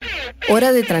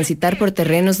Hora de transitar por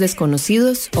terrenos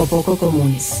desconocidos o poco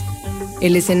comunes.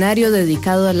 El escenario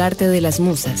dedicado al arte de las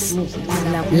musas,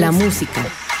 la música.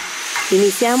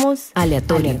 Iniciamos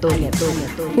Aleatorio.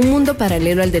 Un mundo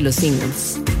paralelo al de los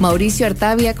singles. Mauricio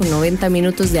Artavia con 90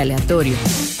 minutos de aleatorio,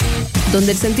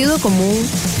 donde el sentido común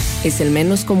es el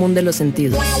menos común de los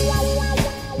sentidos.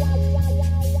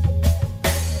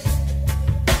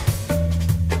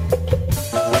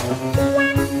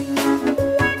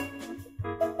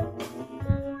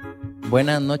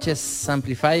 Buenas noches,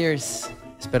 Amplifiers.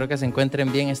 Espero que se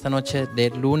encuentren bien esta noche de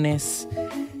lunes.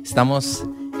 Estamos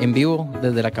en vivo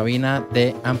desde la cabina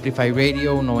de Amplify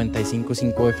Radio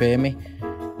 95.5 FM.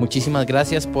 Muchísimas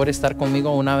gracias por estar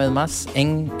conmigo una vez más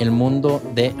en el mundo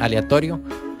de aleatorio.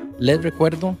 Les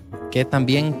recuerdo que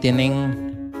también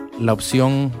tienen la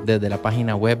opción desde la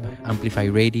página web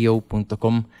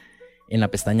amplifyradio.com en la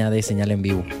pestaña de señal en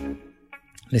vivo.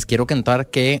 Les quiero contar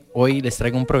que hoy les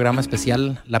traigo un programa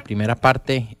especial, la primera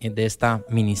parte de esta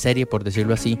miniserie, por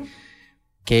decirlo así,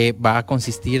 que va a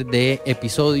consistir de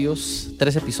episodios,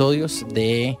 3 episodios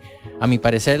de, a mi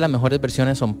parecer, las mejores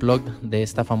versiones Unplugged de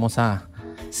esta famosa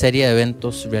serie de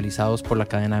eventos realizados por la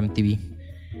cadena MTV.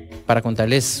 Para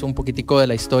contarles un poquitico de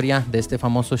la historia de este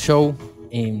famoso show,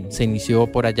 se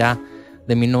inició por allá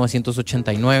de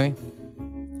 1989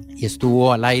 y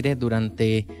estuvo al aire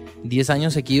durante 10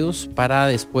 años seguidos para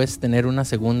después tener una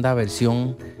segunda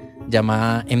versión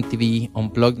llamada MTV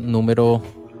Unplugged número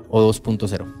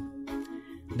 2.0.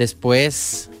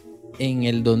 Después, en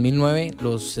el 2009,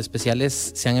 los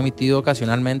especiales se han emitido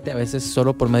ocasionalmente, a veces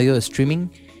solo por medio de streaming.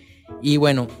 Y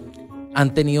bueno,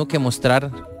 han tenido que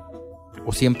mostrar,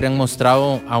 o siempre han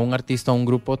mostrado a un artista o un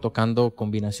grupo tocando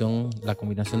la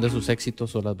combinación de sus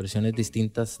éxitos o las versiones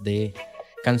distintas de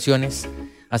canciones.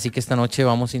 Así que esta noche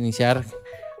vamos a iniciar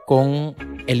con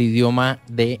el idioma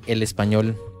del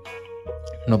español.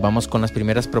 Nos vamos con las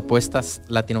primeras propuestas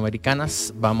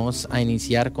latinoamericanas. Vamos a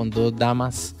iniciar con 2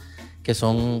 damas que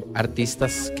son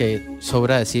artistas que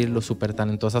sobra decir lo súper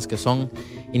talentosas que son.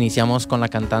 Iniciamos con la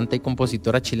cantante y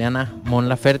compositora chilena Mon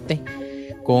Laferte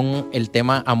con el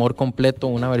tema Amor Completo,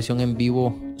 una versión en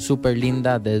vivo súper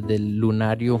linda desde el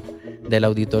lunario del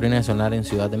Auditorio Nacional en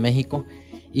Ciudad de México.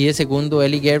 Y de segundo,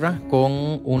 Eli Guerra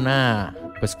con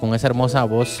con esa hermosa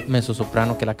voz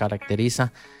mezzosoprano que la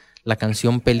caracteriza, la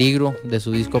canción Peligro de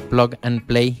su disco Plug and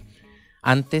Play.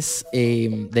 Antes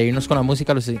de irnos con la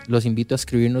música, los invito a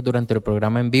escribirnos durante el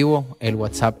programa en vivo. El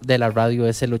WhatsApp de la radio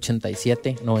es el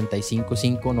 87 95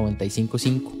 5 95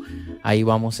 5. Ahí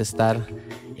vamos a estar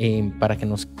para que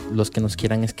los que nos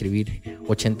quieran escribir.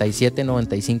 87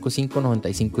 95 5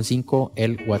 95 5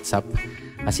 el WhatsApp.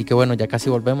 Así que bueno, ya casi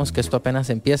volvemos, que esto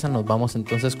apenas empieza. Nos vamos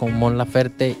entonces con Mon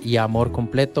Laferte y Amor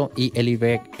Completo, y Eli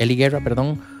Guerra,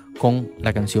 con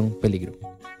la canción Peligro.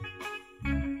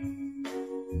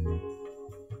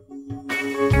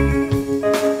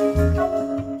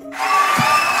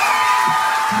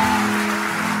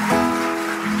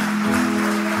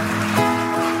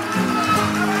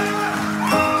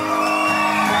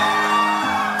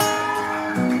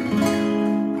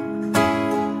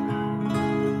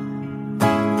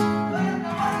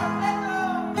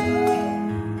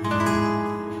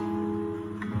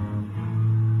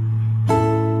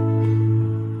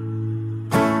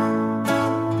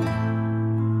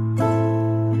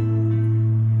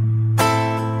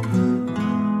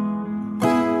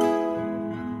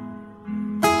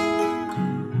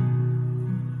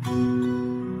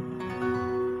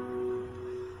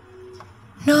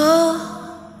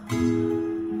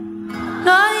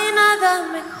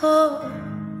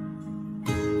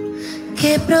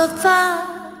 Que probar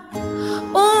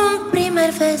un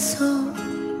primer beso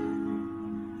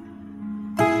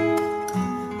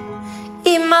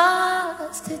y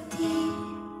más de ti.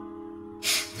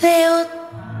 Veo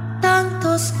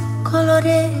tantos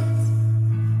colores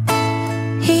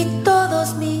y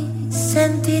todos mis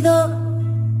sentidos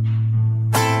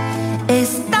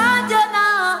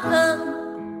estallan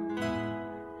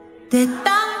de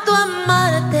tanto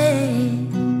amarte.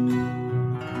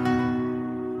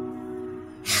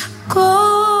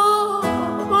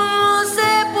 ¿Cómo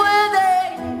se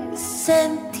puede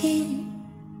sentir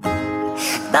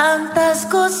tantas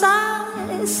cosas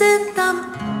en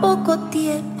tan poco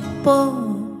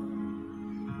tiempo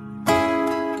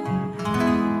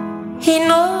y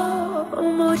no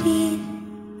morir?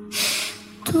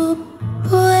 Tú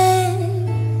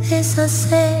puedes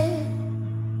hacer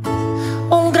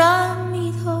un gran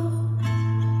nido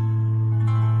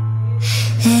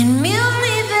en mi universo.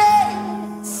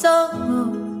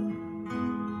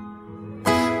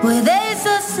 Puedes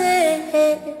hacer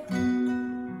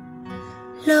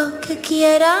lo que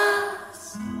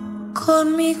quieras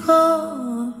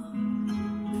conmigo.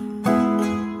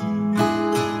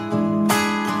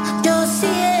 Yo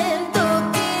siento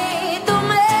que tú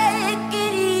me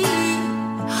querías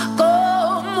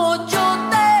como yo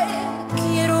te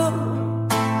quiero.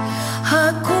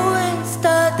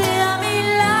 Acuéstate a mi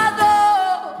lado.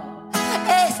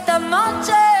 Esta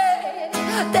noche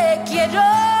te quiero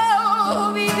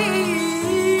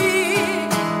vivir.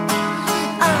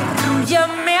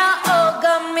 Arrúllame,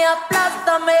 ahógame,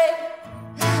 aplástame.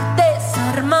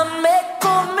 Desármame,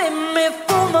 cómeme,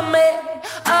 fúmame.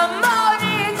 Amor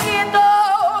inquieto,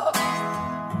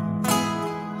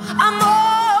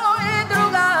 amor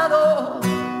drogado,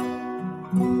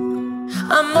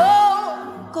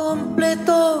 amor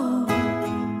completo.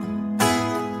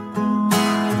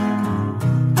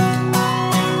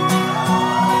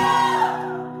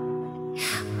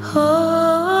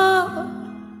 Oh,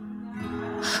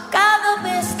 cada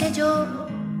vez que yo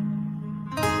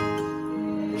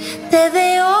te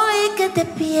veo y que te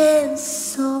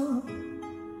pienso,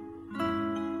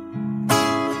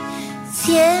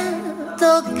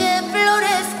 siento que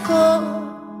florezco.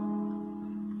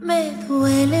 Me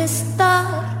duele estar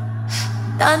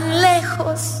tan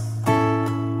lejos.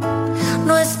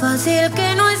 No es fácil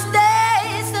que no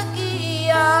estés aquí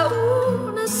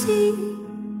aún así.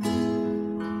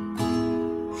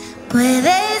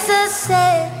 Puedes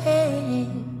hacer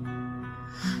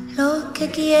lo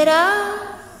que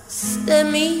quieras de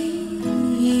mí.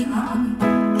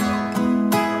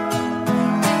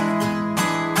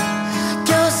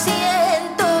 Yo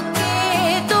siento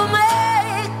que tú me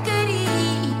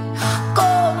querías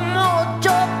como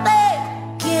yo te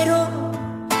quiero.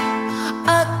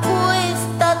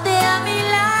 Acuéstate a mi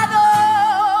lado.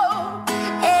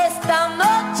 Esta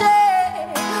noche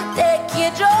te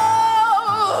quiero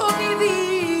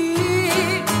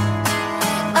vivir.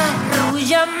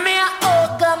 Arrúllame,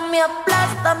 ahógame,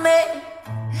 aplástame.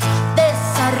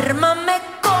 Desármame,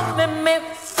 cómeme,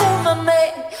 fúmame.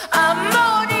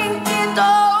 Amor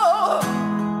inquieto,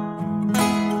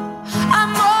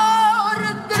 amor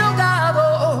drogado,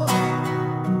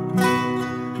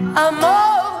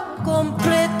 amor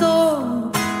completo,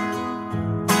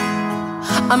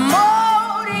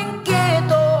 amor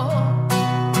inquieto,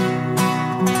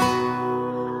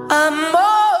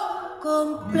 amor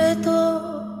completo.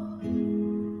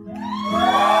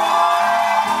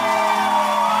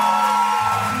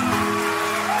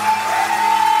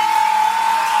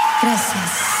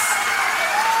 Gracias.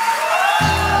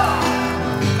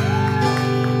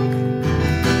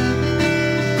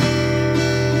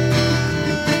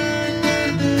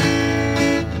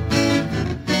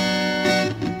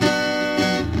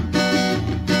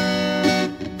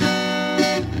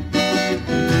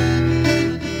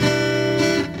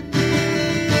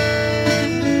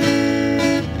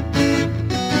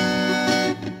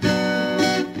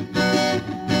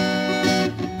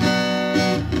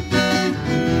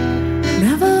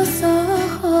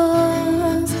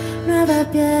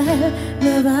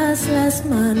 Nuevas las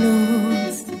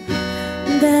manos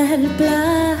del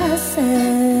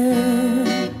placer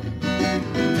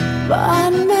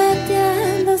van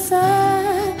metiéndose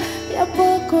y a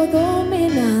poco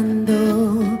dominando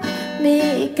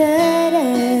mi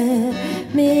querer,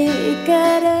 mi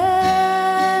querer.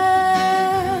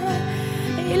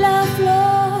 Y la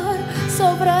flor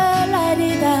sobre la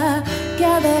herida que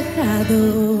ha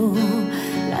dejado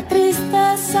la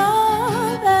tristeza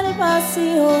del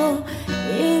vacío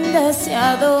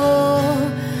indeseado.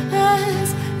 Es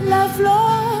la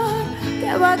flor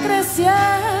que va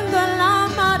creciendo en la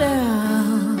marea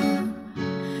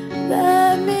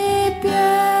de mi piel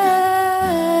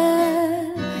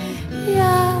y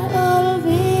al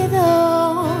olvido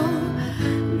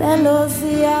de los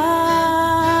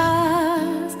días.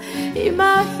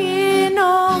 Imagino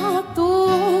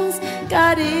tus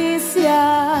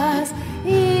caricias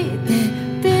y te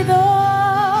pido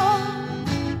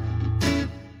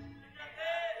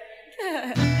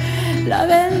la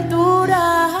aventura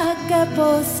que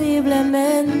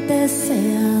posiblemente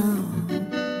sea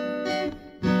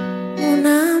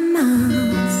una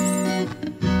más.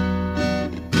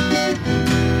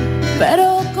 Pero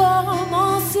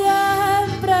como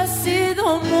siempre ha sido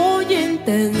muy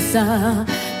intensa,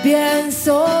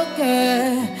 pienso que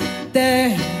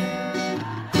te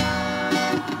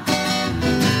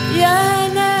y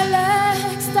en el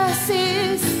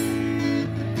éxtasis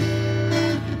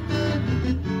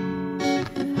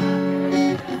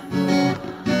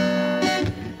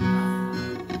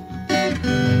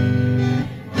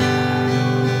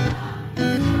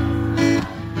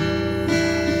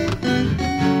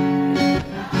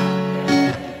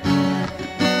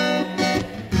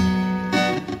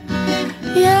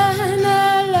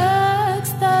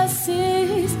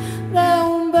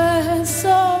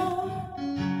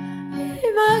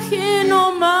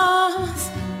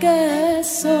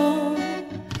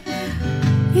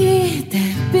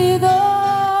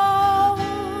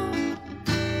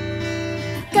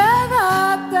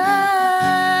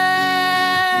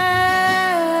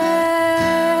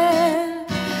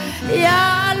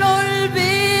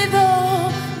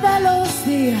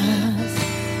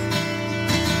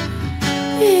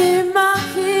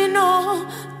Imagino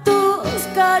tus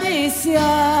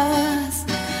caricias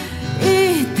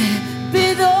y te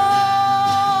pido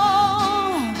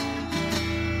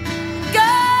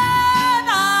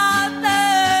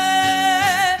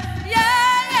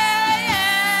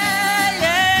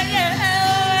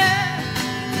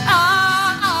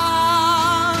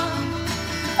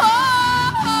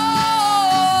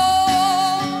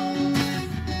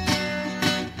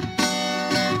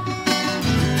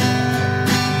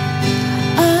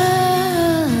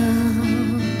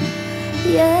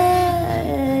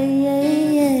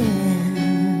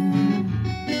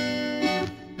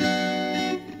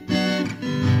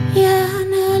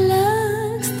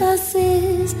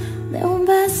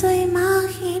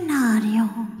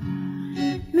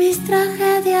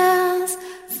tragedias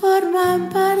forman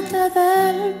parte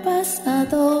del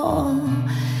pasado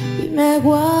y me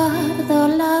guardo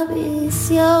la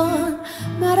visión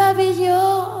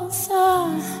maravillosa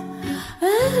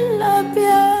en la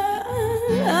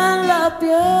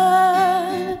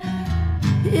piel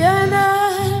y en el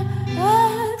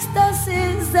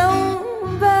éxtasis de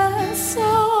un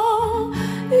beso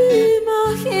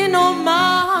imagino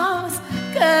más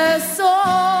que eso.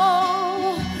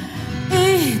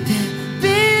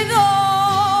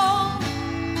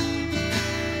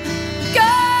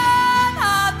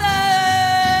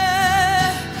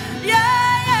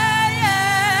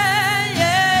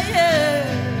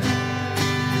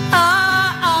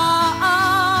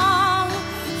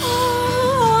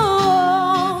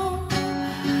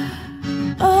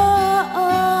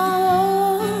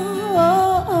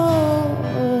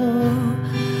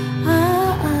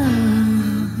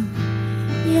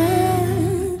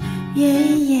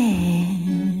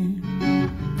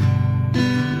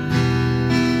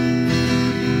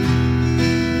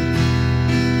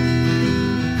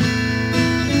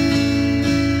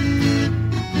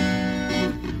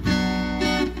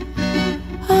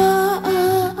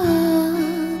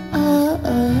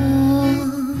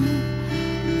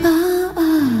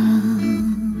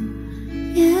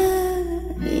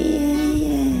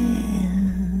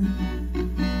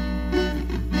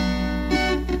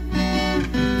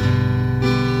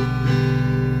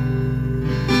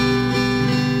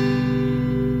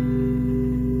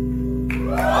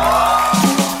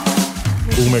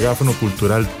 Megáfono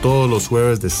cultural todos los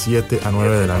jueves de 7 a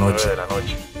 9 de la noche.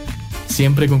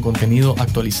 Siempre con contenido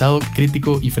actualizado,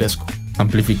 crítico y fresco.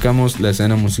 Amplificamos la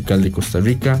escena musical de Costa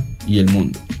Rica y el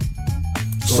mundo.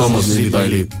 Somos Lead by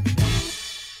Lead.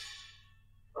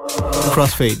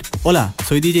 Crossfade. Hola,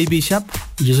 soy DJ Bishop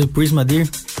Y yo soy Prisma Deer.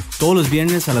 Todos los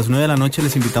viernes a las 9 de la noche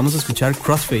les invitamos a escuchar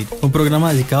Crossfade, Un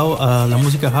programa dedicado a la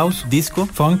música house, disco,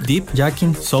 funk, deep,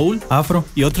 jacking, soul, afro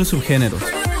y otros subgéneros.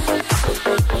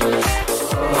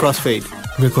 Crossfade.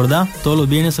 Recordá, todos los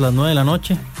viernes a las 9 de la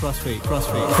noche.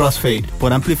 Crossfade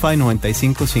por Amplify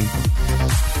 95.5.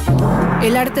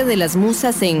 El arte de las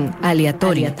musas en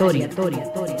Aleatorio.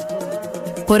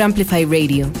 Por Amplify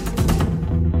Radio.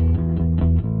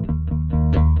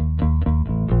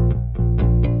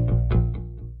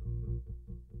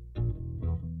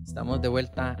 Estamos de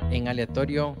vuelta en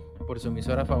Aleatorio por su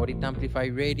emisora favorita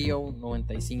Amplify Radio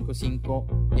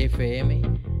 95.5 FM.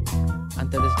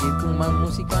 Antes de seguir con más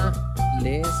música,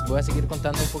 les voy a seguir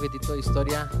contando un poquitito de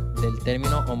historia del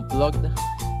término Unplugged.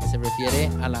 Se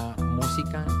refiere a la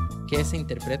música que se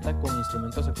interpreta con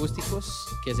instrumentos acústicos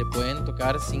que se pueden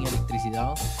tocar sin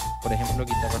electricidad, por ejemplo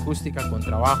guitarra acústica,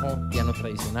 contrabajo, piano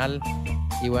tradicional,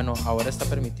 y bueno, ahora está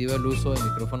permitido el uso de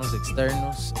micrófonos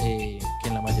externos, que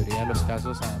en la mayoría de los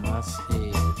casos además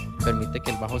permite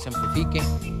que el bajo se amplifique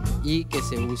y que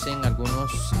se usen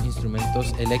algunos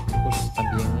instrumentos eléctricos.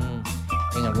 También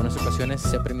en algunas ocasiones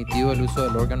se ha permitido el uso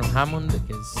del órgano Hammond,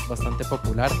 que es bastante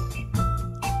popular,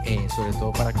 sobre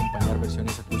todo para acompañar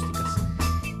versiones acústicas.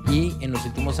 Y en los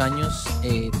últimos años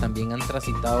también han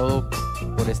transitado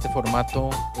por este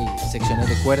formato secciones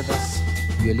de cuerdas,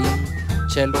 violín,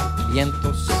 cello,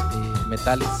 vientos,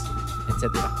 metales,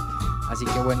 etc. Así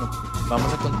que bueno,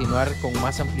 vamos a continuar con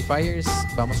más amplifiers.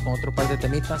 Vamos con otro par de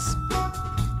temitas.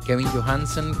 Kevin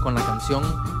Johansen con la canción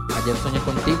Ayer Soñé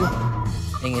Contigo.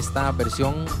 En esta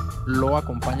versión lo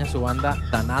acompaña su banda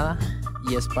Danada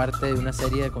y es parte de una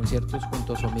serie de conciertos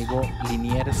junto a su amigo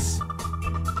Liniers,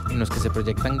 en los que se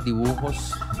proyectan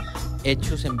dibujos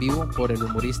hechos en vivo por el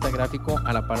humorista gráfico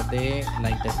a la par de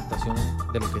la interpretación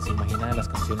de lo que se imagina de las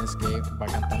canciones que va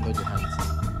cantando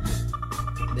Johansen.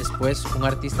 Después, un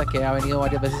artista que ha venido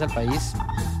varias veces al país,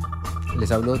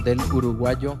 les hablo del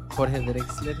uruguayo Jorge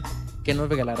Drexler, que nos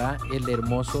regalará el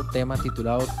hermoso tema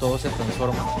titulado Todo se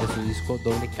transforma, de su disco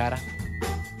doble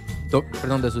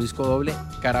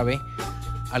Cara B,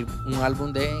 un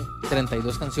álbum de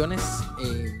 32 canciones,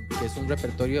 que es un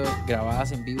repertorio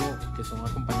grabadas en vivo, que son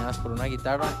acompañadas por una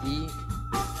guitarra y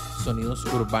sonidos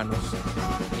urbanos.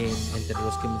 Entre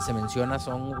los que se menciona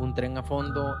son un tren a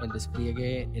fondo, el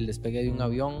despegue de un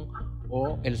avión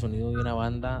o el sonido de una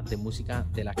banda de música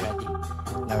de la calle.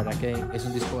 La verdad que es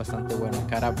un disco bastante bueno,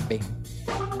 cara B.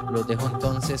 Los dejo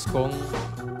entonces con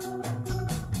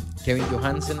Kevin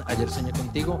Johansen, Ayer soñé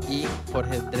contigo, y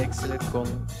Jorge Drexler con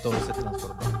Todo se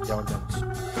transformó. Ya volvemos.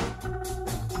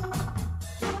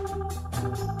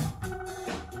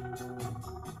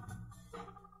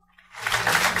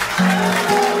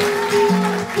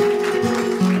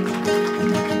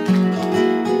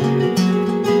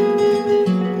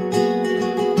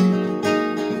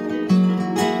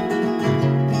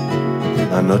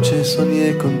 Anoche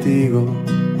soñé contigo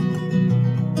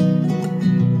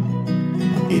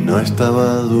y no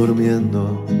estaba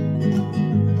durmiendo.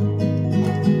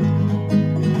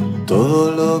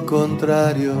 Todo lo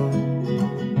contrario,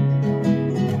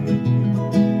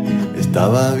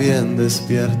 estaba bien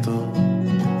despierto.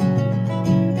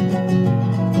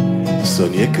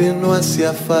 Soñé que no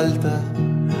hacía falta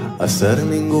hacer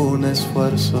ningún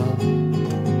esfuerzo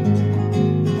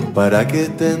para que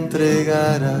te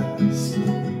entregaras,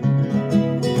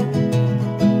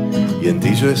 y en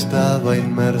ti yo estaba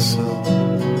inmerso.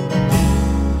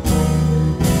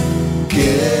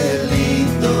 Qué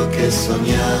lindo que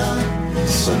soñar,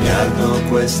 soñar no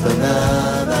cuesta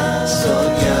nada,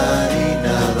 soñar y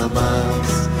nada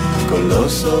más, con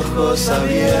los ojos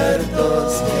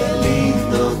abiertos. Qué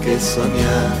lindo que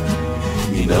soñar,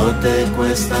 y no te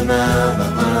cuesta nada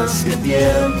más que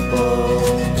tiempo.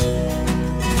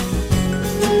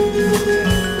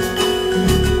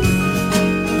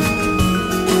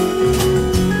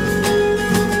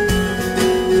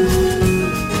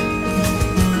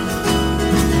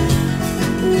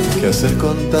 ¿Qué hacer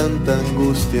con tanta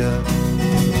angustia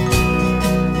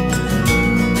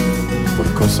por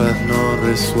cosas no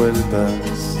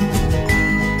resueltas?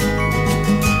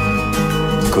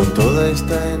 Con toda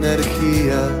esta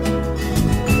energía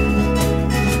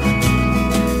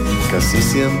casi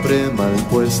siempre mal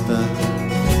puesta.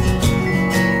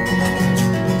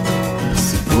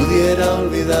 Si pudiera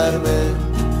olvidarme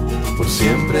por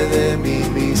siempre de mí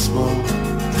mismo,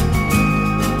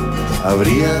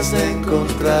 habrías de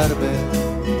encontrarme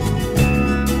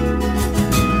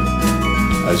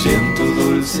allí en tu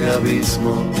dulce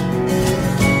abismo.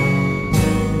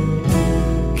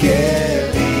 Qué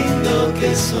lindo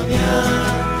que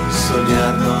soñar,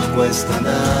 soñar no cuesta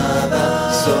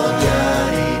nada, soñar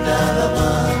y nada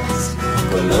más,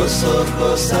 con los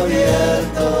ojos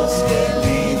abiertos. Qué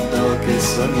lindo que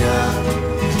soñar,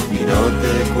 y no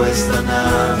te cuesta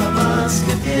nada más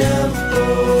que tiempo.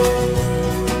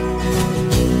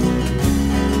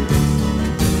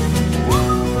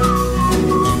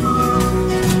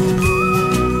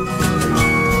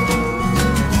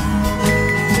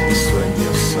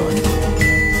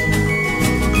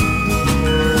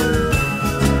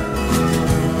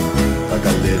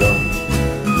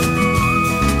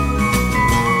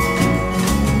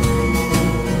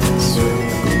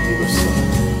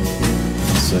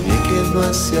 No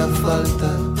hacía falta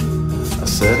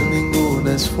hacer ningún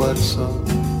esfuerzo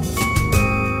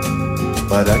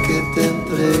para que te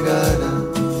entregaras,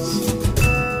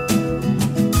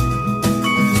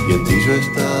 y en ti yo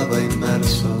estaba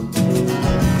inmerso.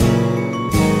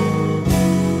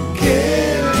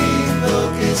 Qué lindo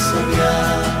que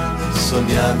soñar,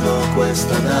 soñar no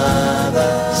cuesta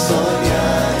nada,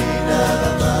 soñar y nada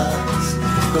más,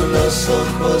 con los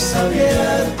ojos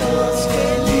abiertos. Qué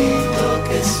lindo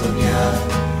que soñar,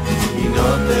 y no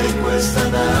te cuesta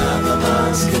nada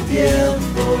más que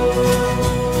tiempo.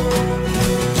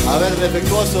 A ver,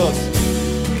 defectuosos.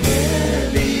 Qué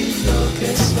lindo que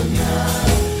soñar,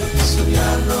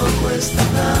 soñar no cuesta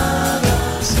nada,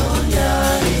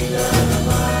 soñar y nada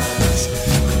más,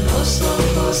 con los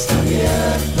ojos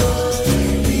abiertos. Qué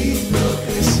lindo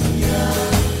que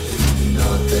soñar, y no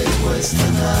te cuesta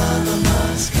nada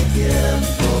más que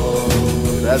tiempo.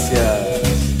 Gracias.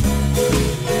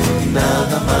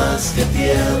 Nada más que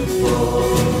tiempo.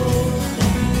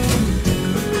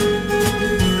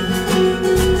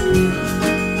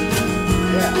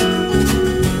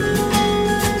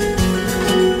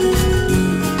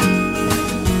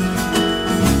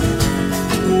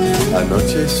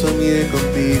 Anoche soñé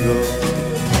contigo.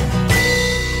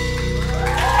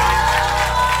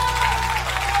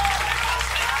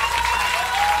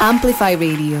 Amplify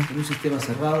Radio. En un sistema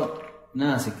cerrado,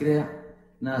 nada se crea,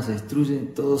 nada se destruye,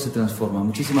 todo se transforma.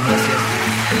 Muchísimas gracias.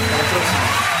 Hasta la próxima.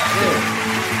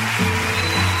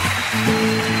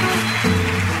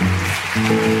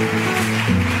 Adiós.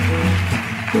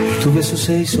 Tu beso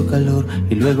se hizo calor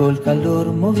y luego el calor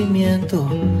movimiento,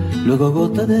 luego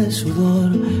gota de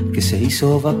sudor que se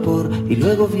hizo vapor y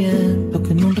luego viento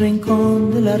que en un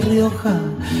rincón de La Rioja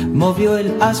movió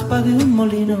el aspa de un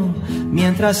molino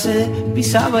mientras se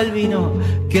pisaba el vino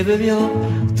que bebió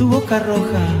tu boca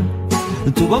roja.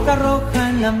 Tu boca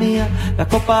roja en la mía, la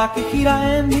copa que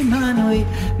gira en mi mano y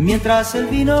mientras el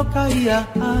vino caía,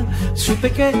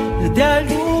 supe que de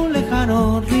algún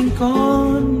lejano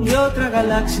rincón de otra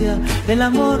galaxia, el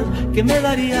amor que me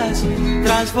darías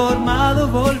transformado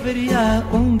volvería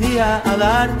un día a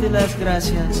darte las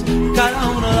gracias. Cada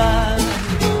uno da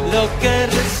lo que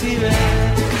recibe,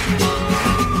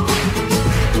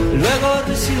 luego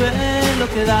recibe lo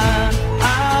que da.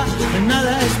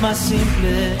 Nada es más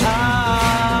simple.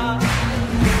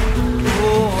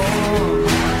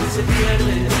 Se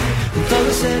pierde,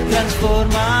 todo se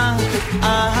transforma.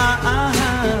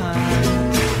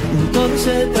 Todo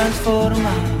se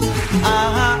transforma.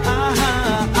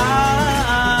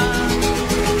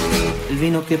 El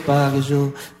vino que pago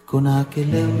yo con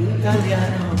aquel euro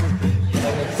italiano.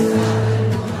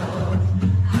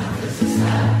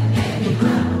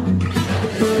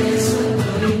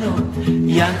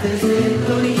 Y antes del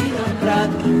torino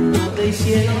prato, no te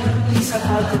hicieron mi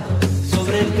zapato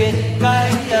sobre el que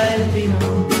caía el vino.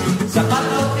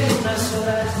 Zapato que unas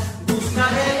horas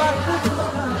buscaré bajo tu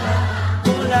cama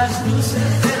con las luces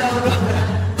de la aurora.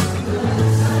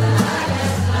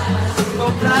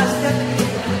 Compraste aquí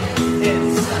en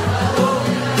Salvador,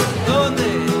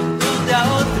 donde a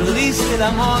otro dice el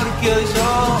amor que hoy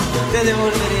yo te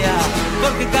devolvería,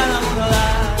 porque cada uno da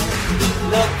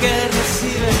lo que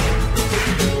recibe.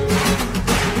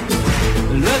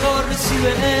 Luego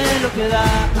recibe lo que da,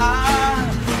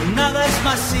 nada es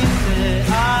más simple,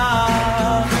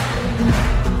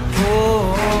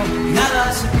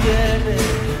 nada se pierde,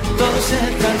 todo se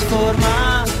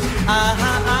transforma,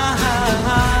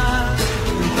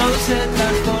 todo se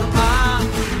transforma,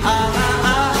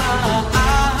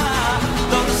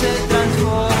 todo se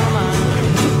transforma.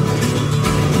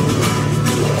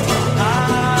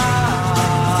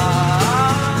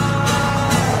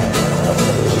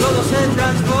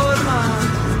 Transforma,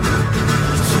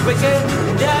 supe que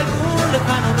de algún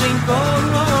lejano rincón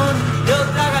de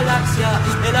otra galaxia,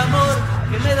 el amor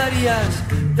que me darías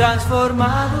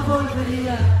transformado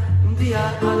volvería un día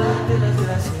a darte las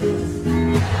gracias.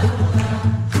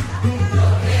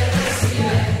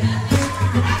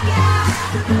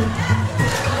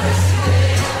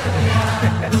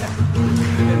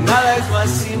 Nada es más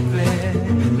simple,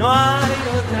 no hay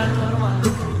otra norma,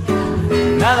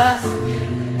 nada.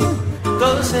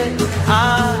 Todo se,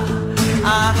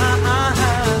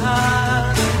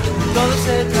 todo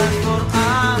se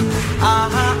transforma,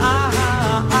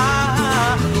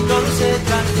 todo se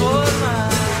transforma,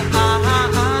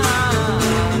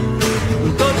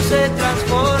 todo se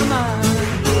transforma,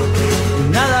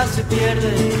 nada se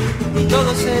pierde,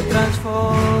 todo se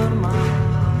transforma.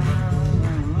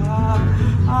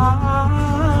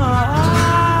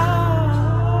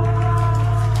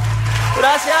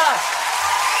 Gracias.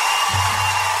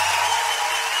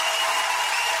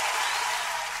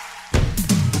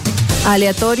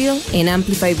 Aleatorio en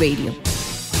Amplify Radio.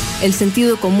 El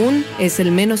sentido común es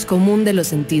el menos común de los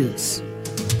sentidos.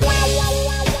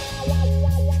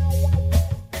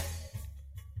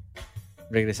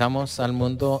 Regresamos al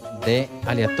mundo de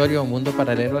Aleatorio, un mundo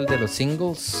paralelo al de los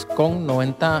singles, con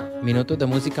 90 minutos de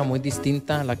música muy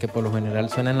distinta a la que por lo general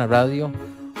suena en la radio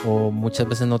o muchas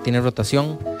veces no tiene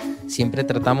rotación. Siempre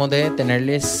tratamos de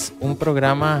tenerles un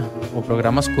programa o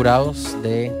programas curados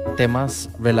de temas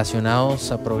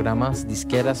relacionados a programas,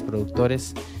 disqueras,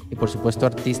 productores y por supuesto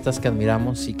artistas que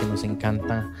admiramos y que nos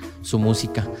encanta su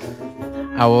música.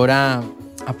 Ahora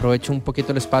aprovecho un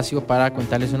poquito el espacio para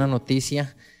contarles una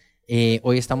noticia.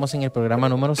 Hoy estamos en el programa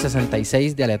número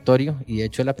 66 de Aleatorio y de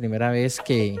hecho es la primera vez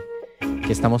que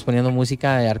estamos poniendo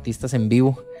música de artistas en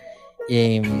vivo.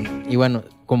 Y bueno,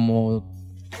 como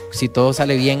si todo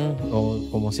sale bien o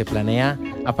como se planea,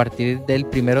 a partir del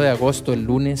 1 de agosto, el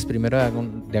lunes 1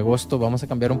 de agosto, vamos a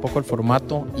cambiar un poco el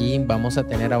formato y vamos a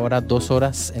tener ahora 2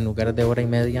 horas en lugar de hora y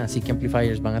media, así que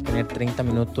Amplifiers van a tener 30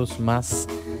 minutos más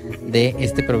de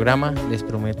este programa. Les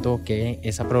prometo que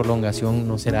esa prolongación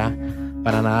no será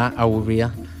para nada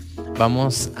aburrida.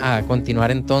 Vamos a continuar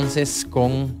entonces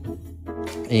con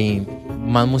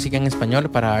más música en español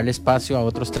para darle espacio a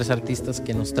otros 3 artistas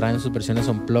que nos traen sus versiones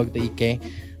Unplugged y que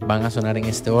van a sonar en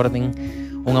este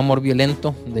orden. Un amor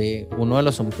violento, de uno de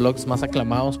los Unplugged más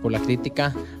aclamados por la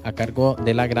crítica, a cargo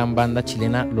de la gran banda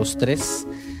chilena Los Tres.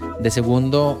 De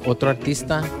segundo, otro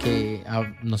artista que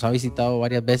nos ha visitado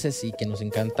varias veces y que nos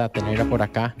encanta tenerla por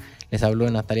acá. Les hablo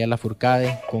de Natalia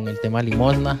Lafourcade con el tema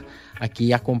Limosna,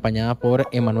 aquí acompañada por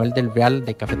Emanuel del Real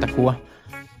de Café Tacuba.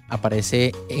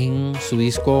 Aparece en su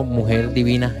disco Mujer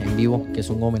Divina en vivo, que es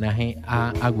un homenaje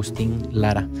a Agustín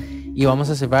Lara. Y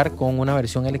vamos a cerrar con una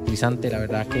versión electrizante, la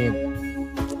verdad que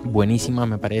buenísima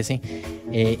me parece,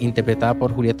 interpretada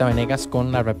por Julieta Venegas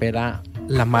con la rapera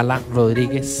La Mala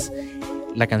Rodríguez.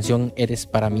 La canción Eres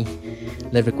para mí.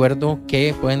 Les recuerdo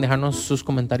que pueden dejarnos sus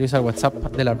comentarios al WhatsApp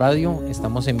de la radio.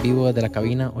 Estamos en vivo desde la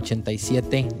cabina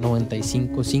 87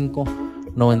 955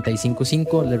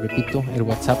 955. Les repito, el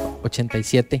WhatsApp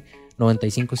 87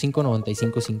 955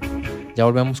 955. Ya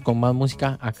volvemos con más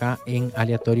música acá en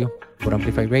Aleatorio por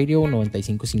Amplify Radio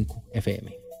 955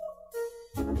 FM.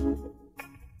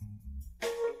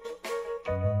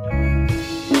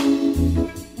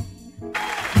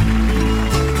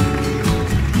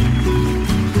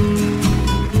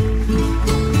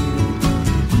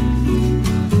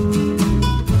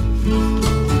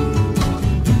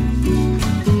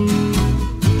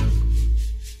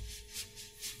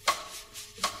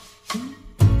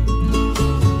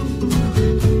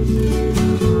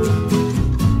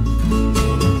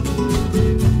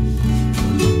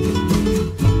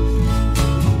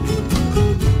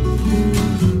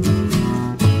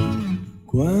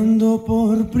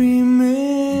 Por primera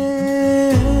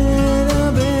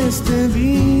vez te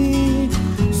vi,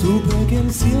 supe que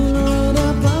el cielo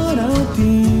era para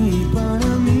ti,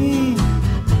 para mí,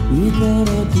 y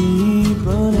para ti,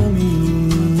 para mí.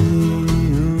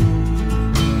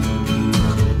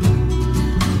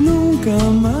 Nunca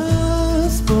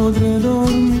más podré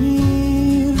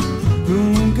dormir,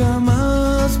 nunca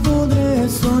más podré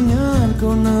soñar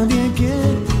con nadie que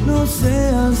no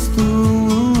seas tú.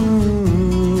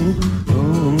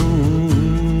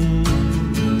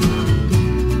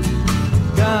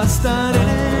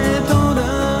 Gastaré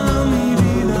toda mi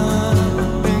vida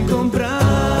en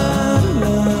comprar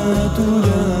la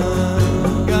tuya.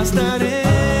 Gastaré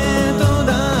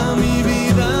toda mi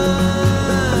vida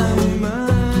y más,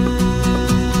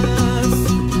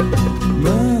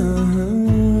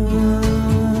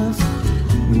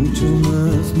 mucho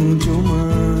más, mucho más.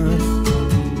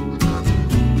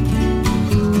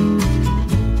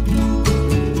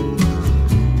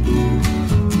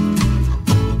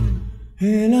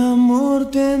 El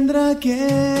amor tendrá que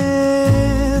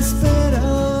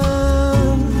esperar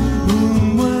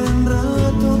un buen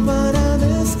rato para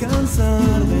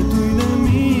descansar de tú y de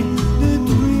mí, de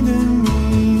tú y de mí.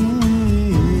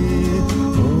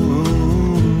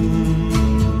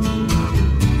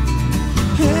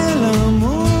 El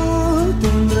amor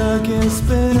tendrá que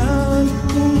esperar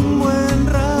un buen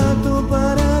rato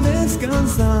para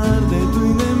descansar de tú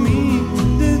y de mí,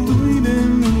 de tú y de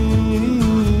mí.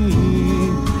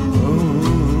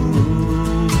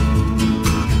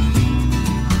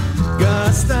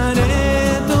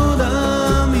 Gastaré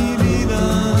toda mi vida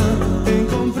en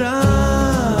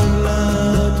comprar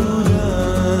la tuya.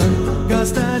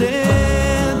 Gastaré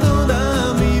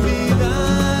toda mi vida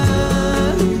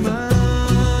y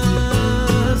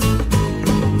más,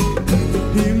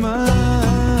 y más.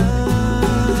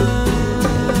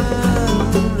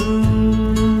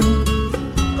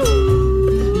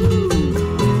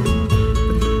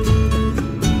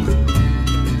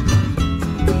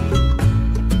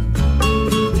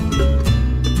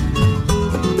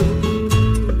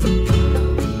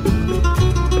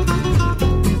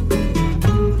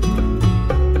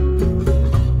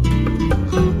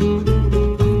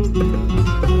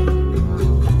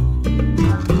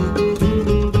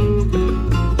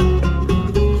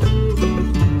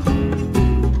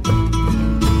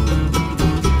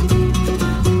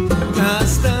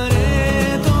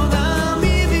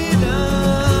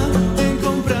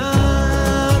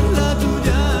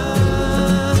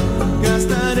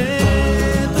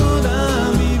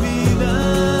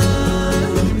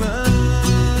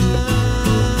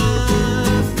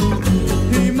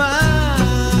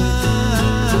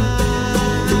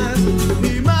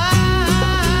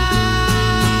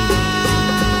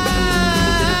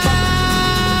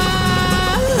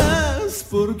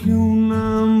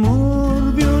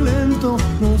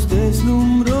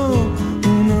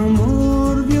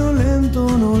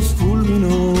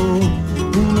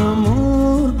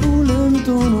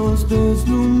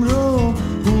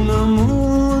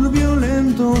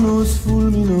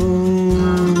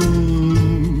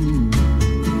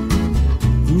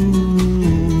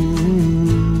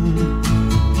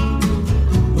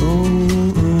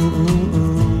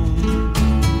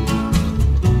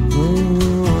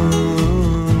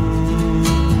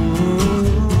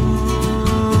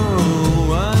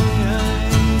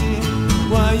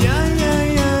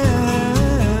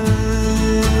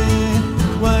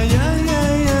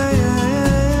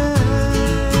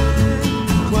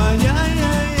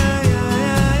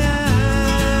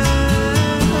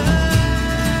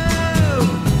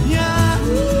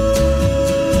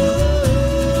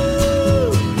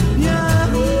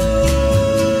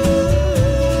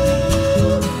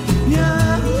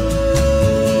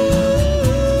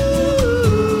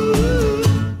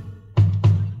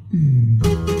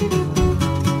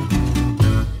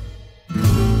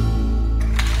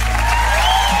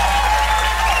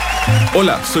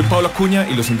 Hola, soy Pablo Acuña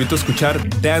y los invito a escuchar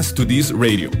Dance to This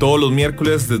Radio. Todos los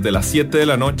miércoles desde las 7 de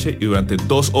la noche y durante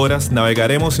 2 horas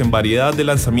navegaremos en variedad de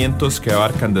lanzamientos que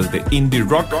abarcan desde indie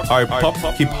rock, art pop,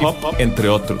 hip hop, entre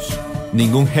otros.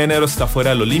 Ningún género está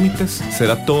fuera de los límites,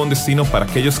 será todo un destino para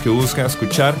aquellos que buscan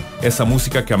escuchar esa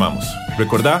música que amamos.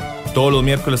 Recordá, todos los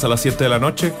miércoles a las 7 de la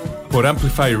noche por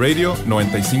Amplify Radio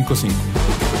 95.5.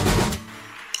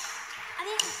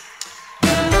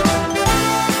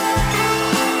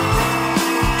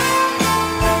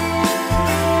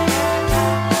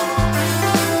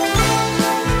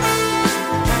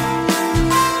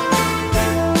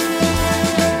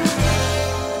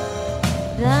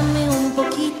 Dame un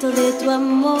poquito de tu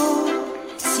amor,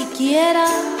 siquiera.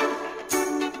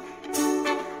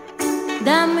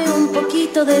 Dame un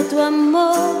poquito de tu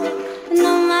amor,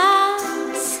 no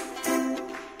más.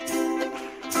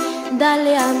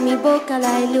 Dale a mi boca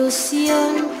la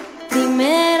ilusión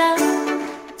primera.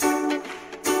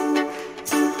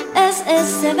 Es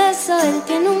ese beso el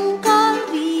que nunca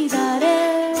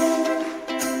olvidaré,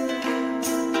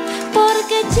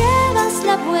 porque llevas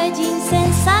la huella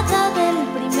insensata del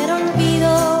primer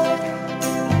olvido.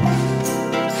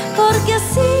 Porque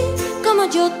así como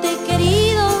yo te he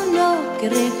querido, no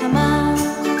querré jamás.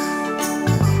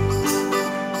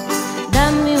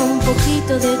 Dame un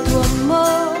poquito de tu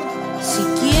amor,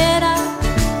 siquiera.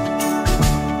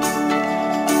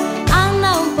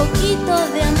 Anda, un poquito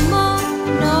de amor,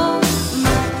 no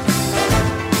más.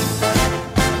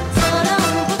 Solo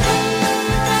un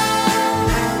poquito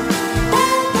de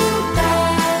tu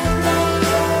pelo.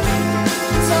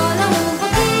 Solo un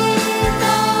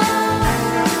poquito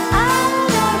al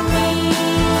dormir.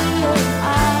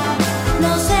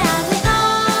 No seas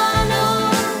lejano,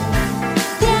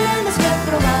 tienes que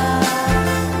probar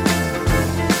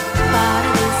para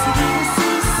decidir si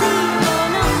sí o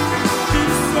no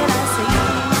quisiera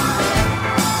seguir.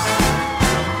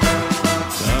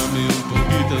 Dame un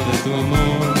poquito de tu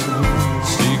amor,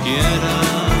 siquiera.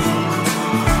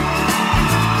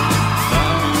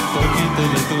 Dame un poquito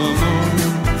de tu amor,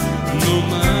 no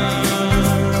más.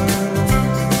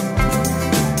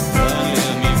 Dale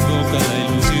a mi boca la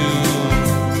ilusión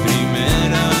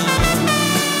primera.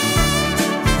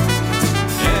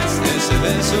 Es ese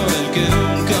beso el que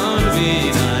nunca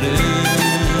olvidaré.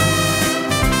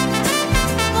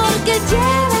 Porque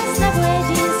llevas la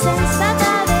huella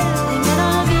insensata del primer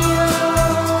olvido.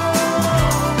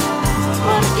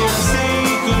 Porque así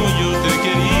como yo te he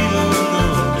querido,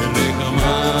 no querré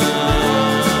jamás.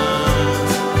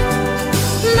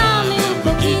 Dame un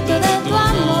poquito de tu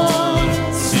amor,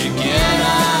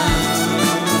 Siquiera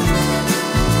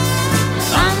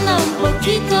anda, un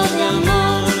poquito de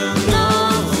amor, no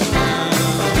más.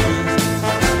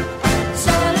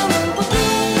 Solo un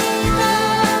poquito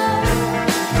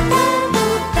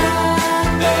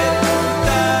de tu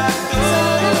tacto.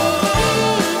 Solo un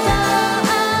poquito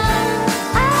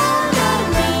al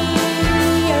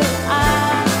dormir.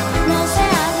 No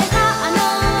seas lejano,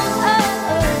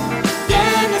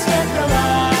 tienes que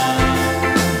probar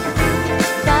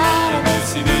para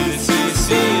decidir si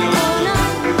sí o no.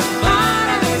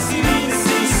 para decidir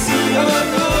si sí o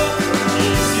no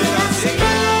quisiera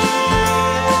seguir.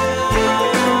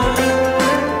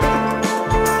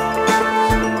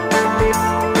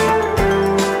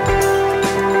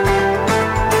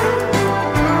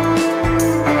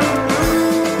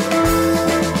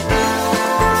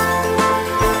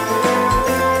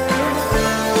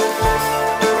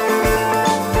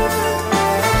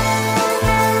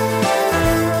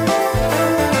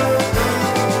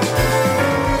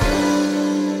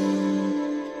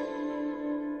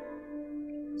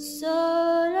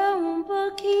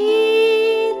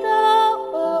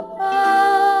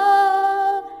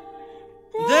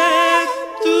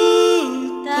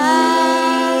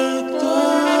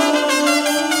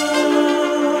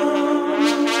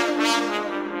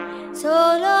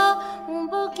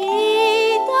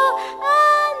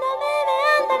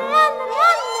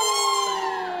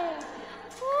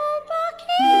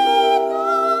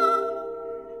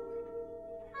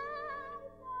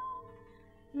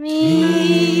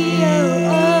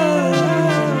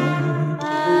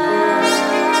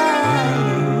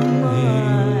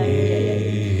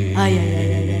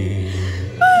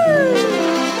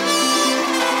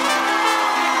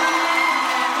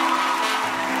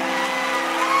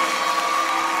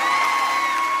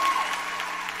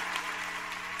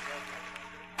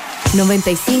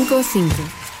 95.5.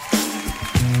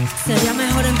 Sería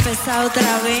mejor empezar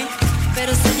otra vez,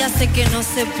 pero si ya sé que no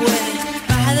se puede.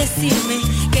 Vas a decirme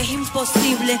que es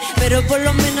imposible, pero por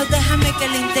lo menos déjame que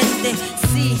lo intente.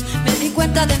 Sí, me di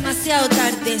cuenta demasiado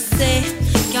tarde, sé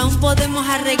que aún podemos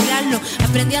arreglarlo.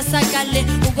 Aprendí a sacarle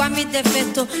jugo a mis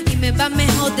defectos y me va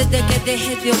mejor desde que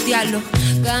dejé de odiarlo.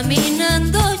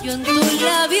 Caminando yo en tus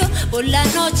labios por la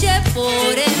noche, por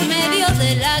el medio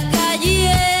de la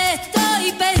calle,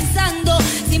 estoy pensando,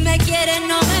 si me quieres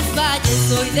no me falles.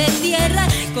 Soy de tierra,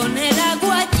 con el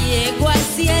agua llego al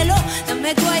cielo.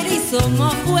 Dame tu aire y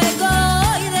somos fuego.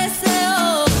 Y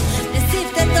deseo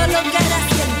decirte todo lo que ahora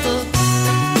siento.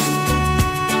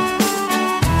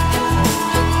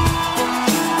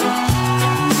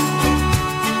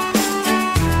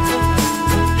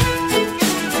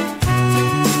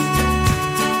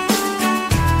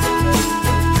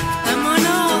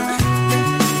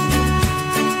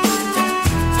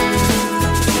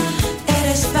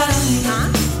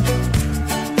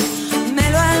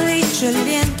 El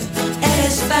viento,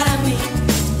 eres para mí.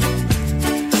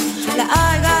 La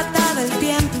ágata del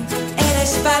tiempo,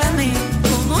 eres para mí.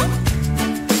 ¿Cómo?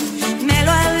 Me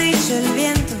lo ha dicho el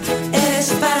viento, eres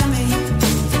para mí.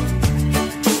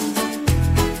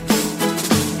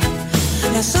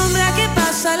 La sombra que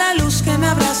pasa, la luz que me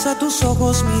abraza, tus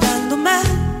ojos mirándome.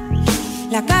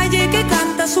 La calle que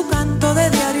canta su canto de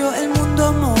diario, el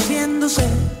mundo moviéndose.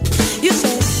 Yo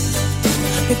sé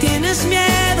que tienes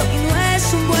miedo y no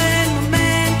es un buen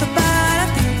momento para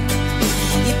ti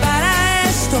y para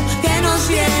esto que nos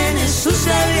viene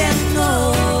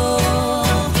sucediendo.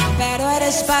 Pero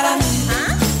eres para mí.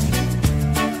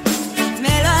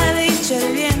 Me lo ha dicho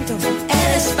el viento,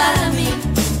 eres para mí.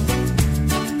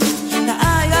 La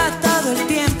ha gastado el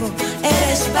tiempo,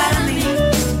 eres para mí.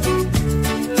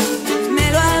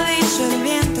 Me lo ha dicho el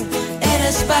viento,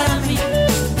 eres para mí.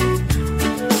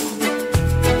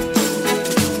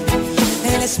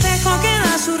 El espejo que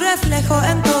da su reflejo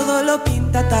en todo lo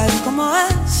pinta tal como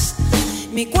es.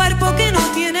 Mi cuerpo que no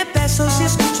tiene peso si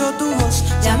escucho tu voz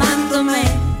llamándome.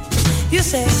 Yo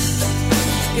sé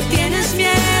que tienes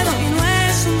miedo y no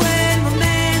es un buen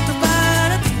momento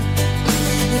para ti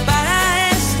y para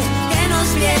esto que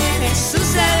nos viene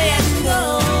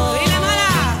sucediendo. ¡Dile,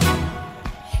 mala!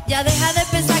 Ya deja de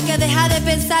pensar que deja de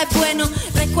pensar es bueno.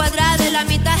 Recuadrada de la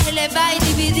mitad elevada y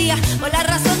dividida por la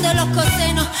razón de los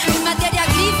cosenos. Mi materia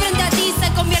gris frente a ti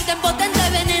se convierte en potente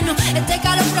veneno. Este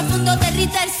calor profundo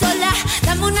derrite el solar.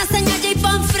 Dame una señal y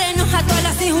pon frenos a todas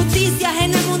las injusticias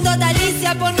en el mundo de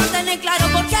Alicia, por no tener claro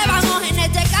por qué vamos en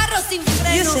este carro sin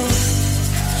freno. Yo sé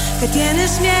que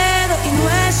tienes miedo y no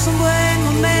es un buen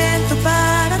momento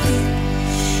para ti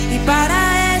y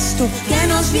para esto que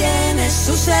nos viene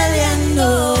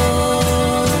sucediendo.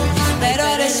 Pero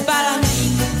eres para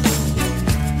mí.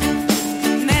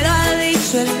 Me lo ha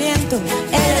dicho el viento,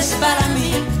 eres para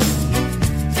mí.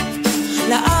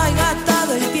 La ha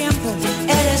gastado el tiempo,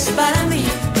 eres para mí.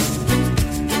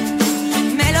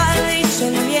 Me lo ha dicho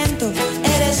el viento,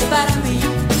 eres para mí.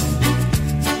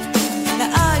 La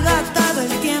ha gastado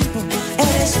el tiempo,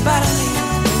 eres para mí.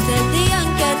 Desde el día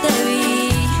en que te vi,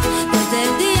 desde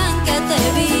el día en que te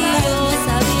vi, yo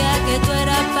sabía que tú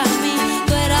eras para mí,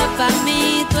 tú eras para mí,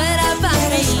 tú eras para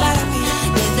mí.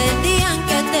 Desde el día en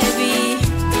que te vi,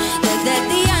 desde el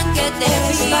día en que te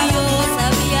vi, yo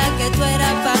sabía que tú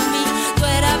eras para mí, tú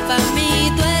eras para mí,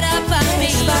 tú eras para mí.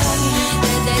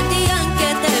 Desde el día en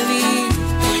que te vi,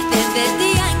 desde el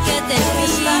día en que te vi,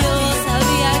 yo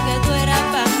sabía que tú eras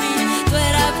para mí, tú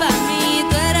eras para mí,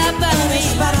 tú eras para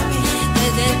mí.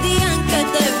 Desde el día en que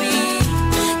te vi,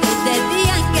 desde el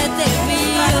día en que te vi,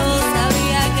 yo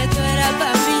sabía que tú eras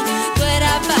para mí, tú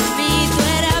eras para mí, tú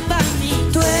eras para mí.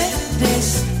 Tú eres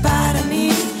para mí,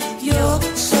 yo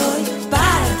soy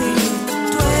para ti.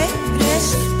 Tú eres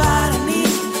para mí,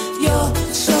 yo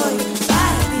soy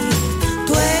para ti.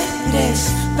 Tú eres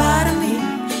para mí,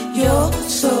 yo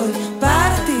soy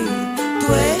para ti. Tú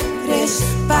eres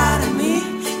para mí,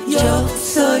 yo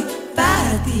soy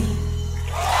para ti.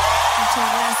 Muchas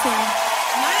gracias.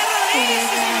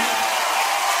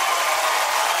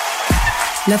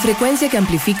 La frecuencia que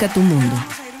amplifica tu mundo.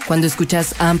 Cuando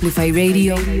escuchas Amplify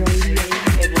Radio,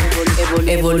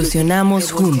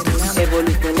 evolucionamos juntos.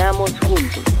 Evolucionamos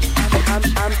juntos.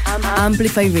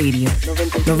 Amplify Radio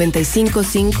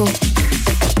 955,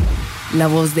 la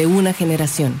voz de una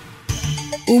generación.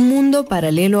 Un mundo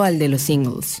paralelo al de los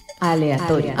singles.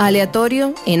 Aleatorio.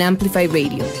 Aleatorio en Amplify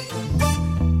Radio.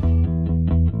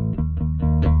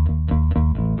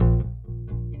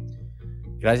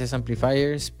 Gracias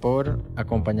Amplifiers por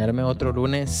acompañarme otro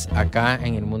lunes acá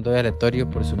en el mundo de aleatorio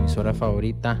por su emisora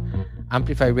favorita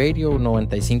Amplify Radio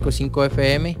 955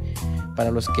 FM.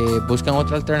 Para los que buscan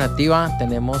otra alternativa,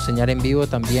 tenemos señal en vivo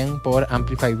también por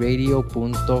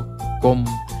amplifyradio.com.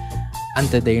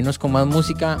 Antes de irnos con más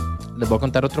música, les voy a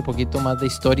contar otro poquito más de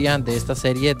historia de esta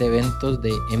serie de eventos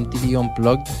de MTV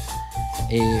Unplugged.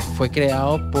 fue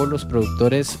creado por los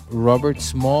productores Robert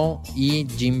Small y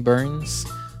Jim Burns.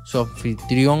 Su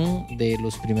anfitrión de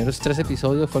los primeros 3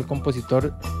 episodios fue el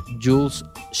compositor Jules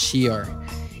Shear.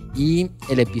 Y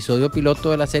el episodio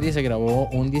piloto de la serie se grabó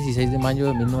un 16 de mayo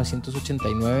de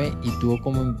 1989 y tuvo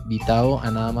como invitado a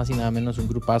nada más y nada menos un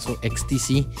grupazo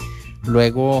XTC.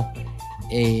 Luego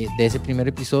de ese primer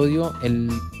episodio, el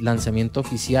lanzamiento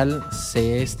oficial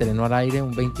se estrenó al aire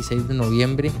un 26 de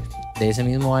noviembre de ese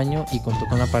mismo año y contó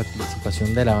con la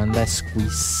participación de la banda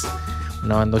Squeeze,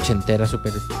 una banda ochentera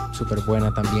súper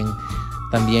buena también.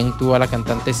 También tuvo a la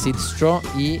cantante Sid Straw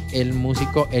y el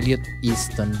músico Elliot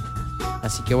Easton.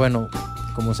 Así que bueno,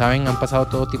 como saben, han pasado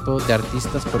todo tipo de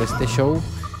artistas por este show.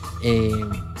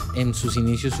 En sus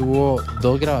inicios hubo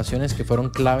 2 grabaciones que fueron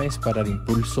claves para el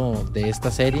impulso de esta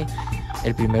serie.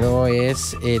 El primero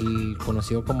es el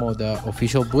conocido como The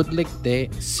Official Bootleg de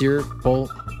Sir Paul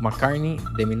McCartney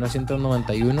de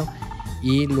 1991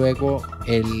 y luego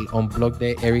el Unplugged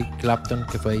de Eric Clapton,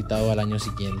 que fue editado al año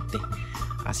siguiente.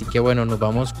 Así que bueno, nos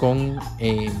vamos con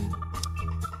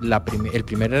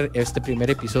este primer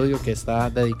episodio, que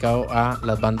está dedicado a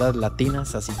las bandas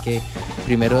latinas. Así que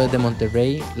primero desde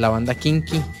Monterrey, la banda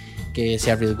Kinky, que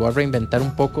se arriesgó a reinventar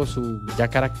un poco su ya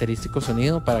característico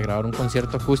sonido para grabar un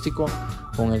concierto acústico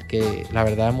con el que la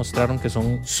verdad demostraron que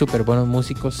son súper buenos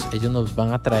músicos. Ellos nos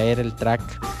van a traer el track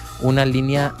Una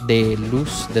línea de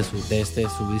luz de su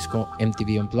disco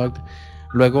MTV Unplugged.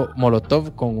 Luego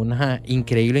Molotov con una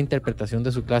increíble interpretación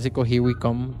de su clásico Here We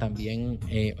Come, también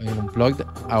en Unplugged.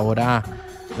 Ahora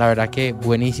la verdad que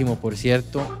buenísimo, por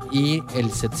cierto. Y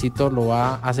el setcito lo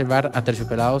va a cerrar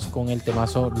Aterciopelados con el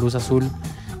temazo Luz Azul,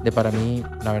 de para mí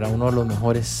la verdad una de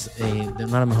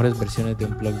las mejores versiones de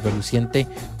Unplugged, reluciente,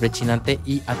 rechinante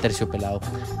y aterciopelado.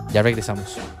 Ya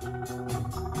regresamos.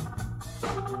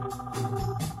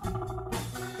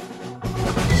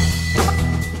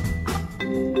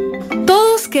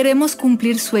 Todos queremos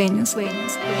cumplir sueños.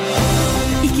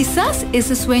 Y quizás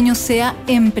ese sueño sea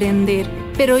emprender,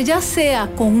 pero ya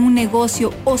sea con un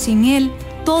negocio o sin él,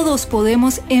 todos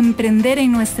podemos emprender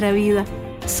en nuestra vida.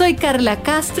 Soy Carla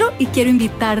Castro y quiero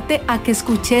invitarte a que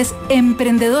escuches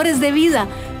Emprendedores de Vida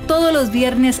todos los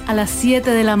viernes a las 7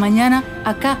 de la mañana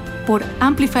acá por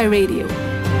Amplify Radio.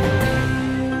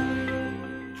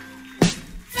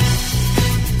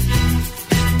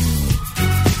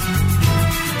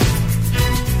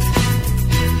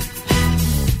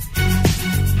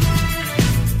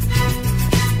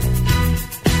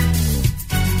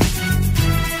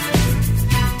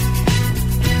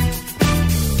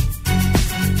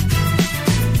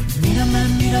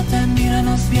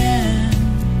 Míranos bien.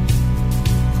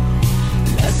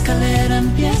 La escalera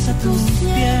empieza a tus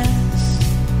pies.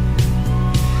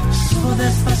 Subo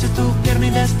despacio tu pierna y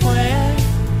después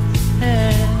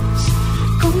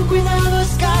con cuidado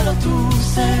escalo tu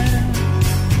ser.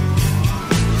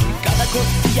 Cada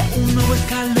costilla un nuevo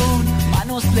escalón.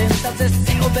 Manos lentas,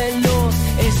 deseo veloz.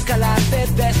 Escalarte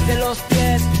desde los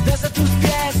pies. Desde tus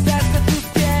pies, desde tus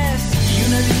pies. Y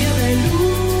una línea de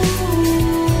luz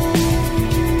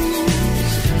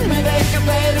me deja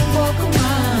ver un poco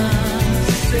más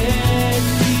de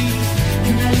ti.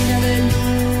 Una línea de luz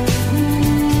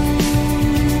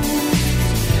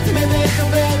me deja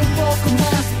ver un poco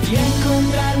más y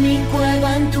encontrar mi cueva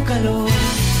en tu calor.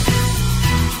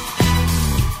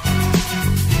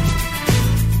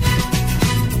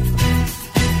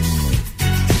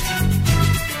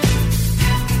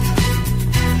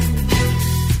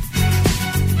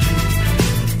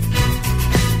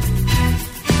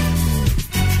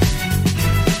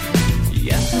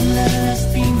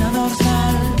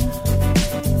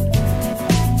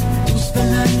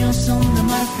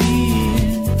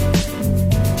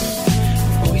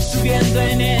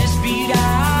 En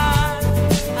espiral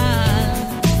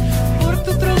por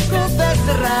tu tronco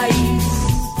desde raíz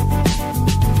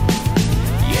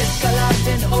y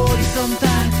escalarte en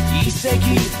horizontal y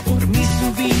seguir por mi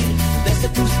subir desde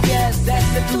tus pies,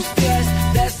 desde tus pies,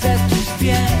 desde tus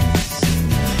pies.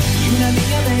 Y una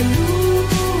línea de luz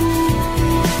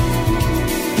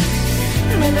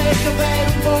me deja ver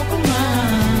un poco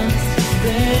más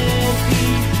de ti.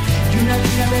 Y una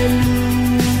línea de luz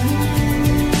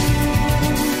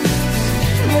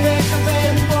me deja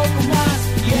ver un poco más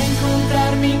y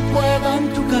encontrar mi cueva en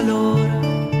tu calor.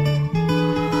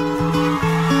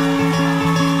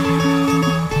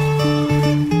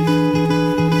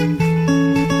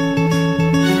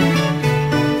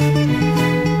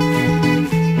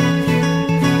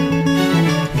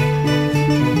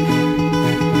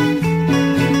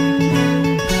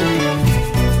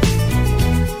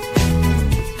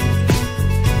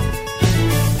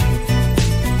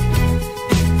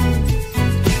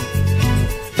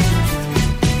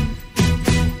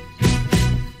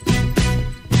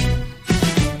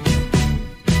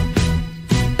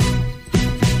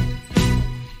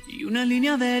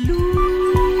 línea de luz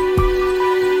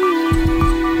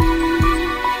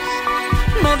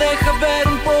me deja ver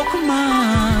un poco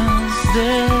más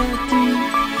de ti.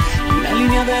 Una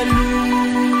línea de luz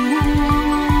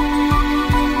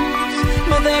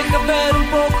me deja ver un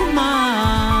poco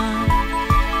más.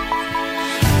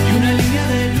 Y una línea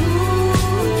de luz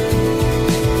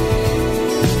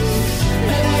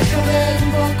me deja ver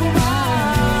un poco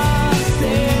más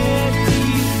de ti.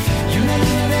 Y una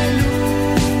línea de luz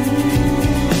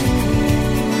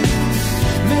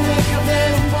me deja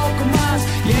ver un poco más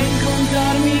y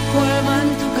encontrar mi cueva en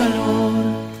tu calor.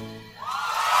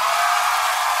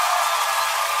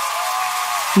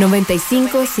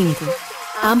 95.5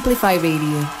 Amplify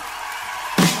Radio.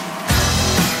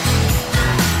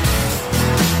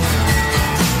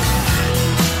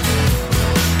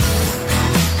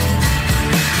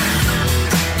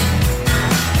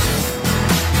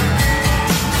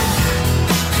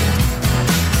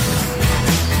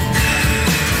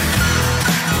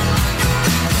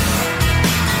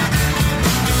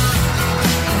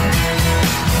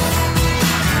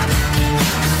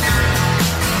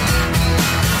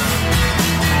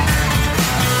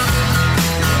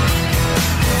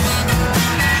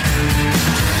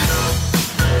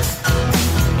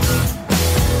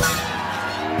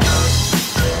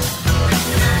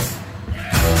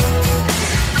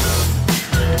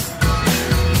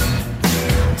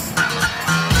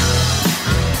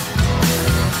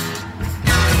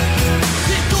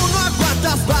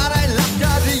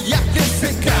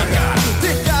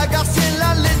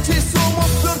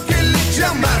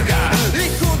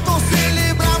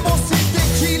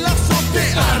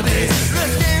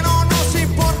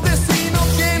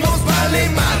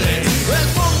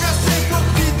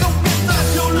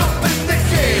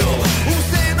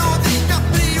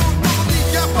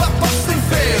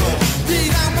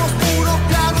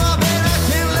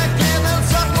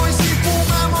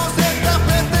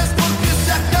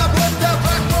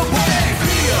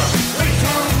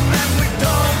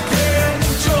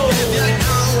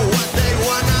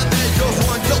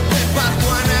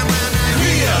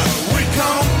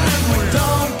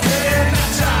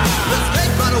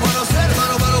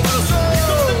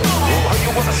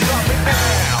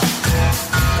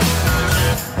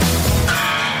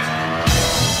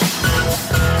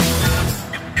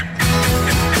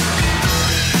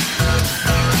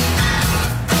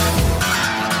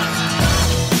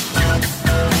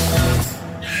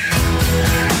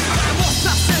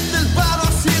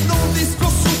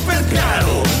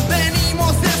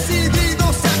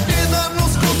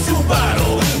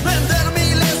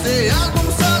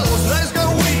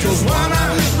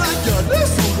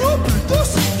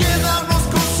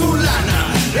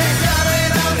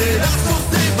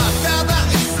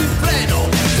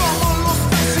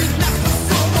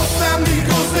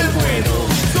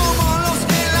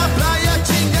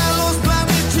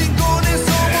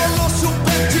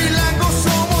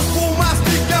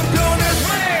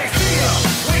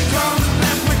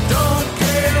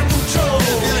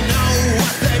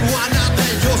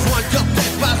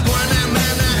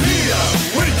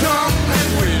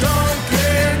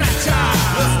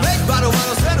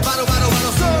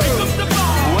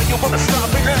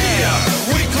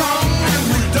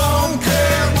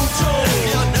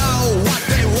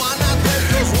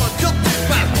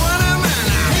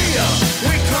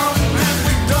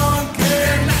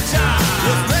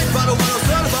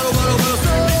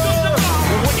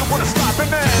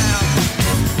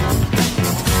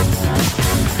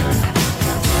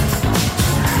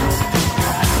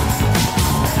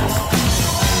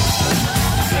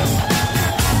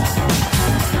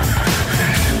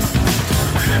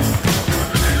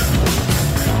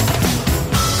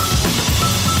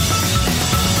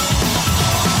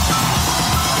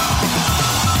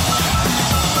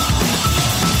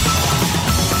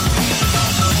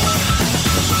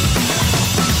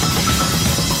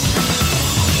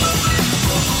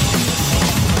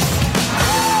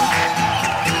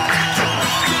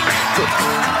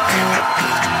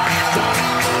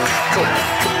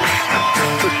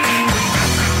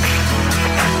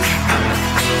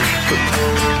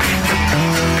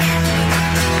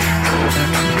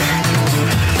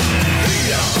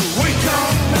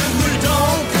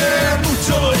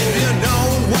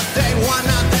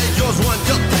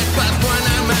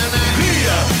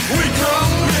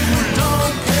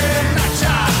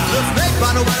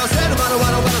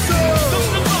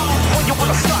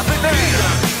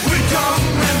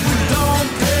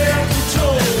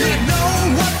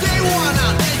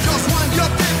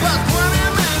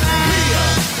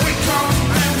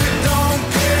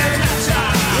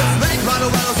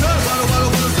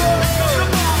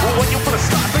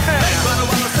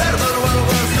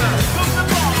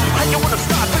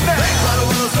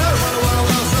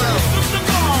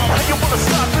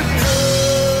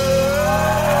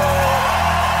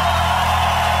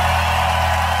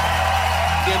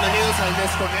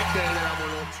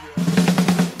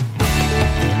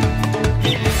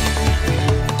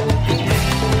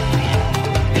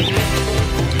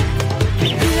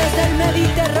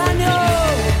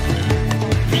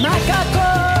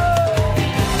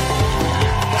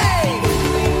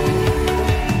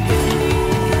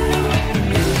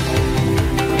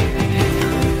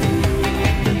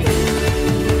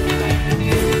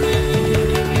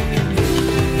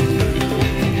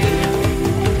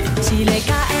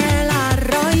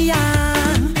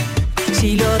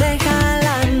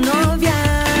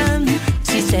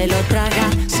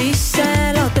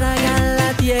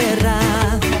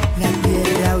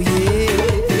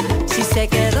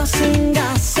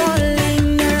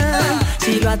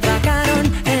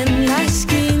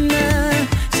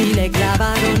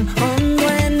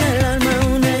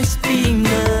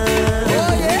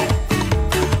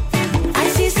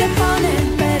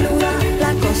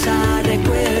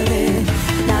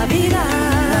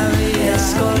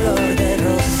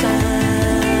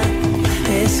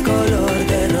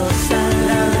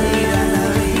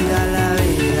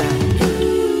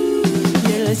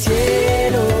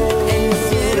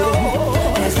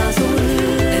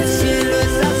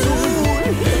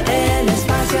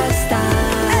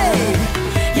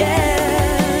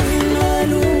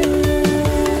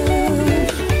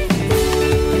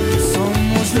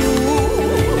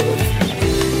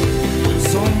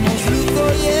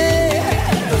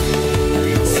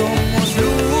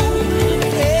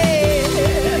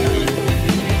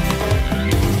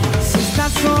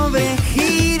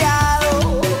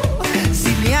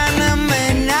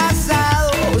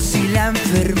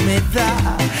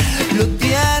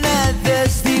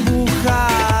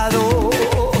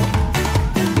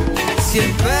 si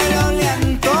el pelo le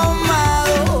han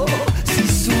tomado, si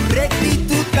su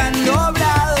rectitud han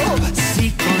doblado,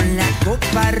 si con la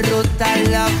copa rota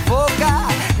la boca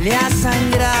le ha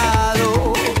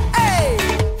sangrado. ¡Ey!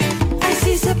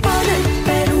 Así se pone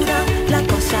peluda la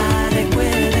cosa,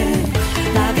 recuerde,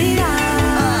 la vida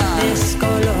es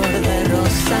color de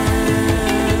rosa,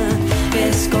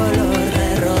 es color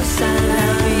de rosa, la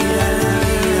vida, la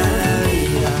vida, la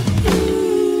vida.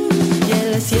 Y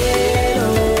el cielo,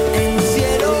 el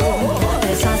cielo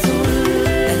es azul,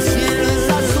 el cielo es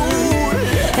azul,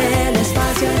 el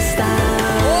espacio está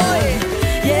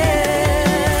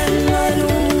lleno de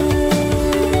luz.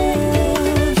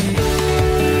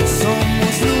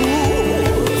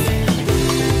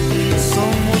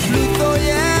 Somos luz,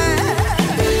 oye,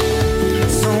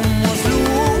 somos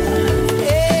luz,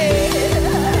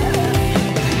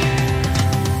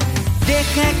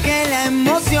 Deja que la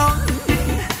emoción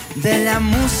de la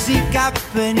música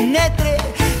penetre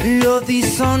lo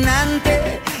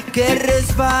disonante que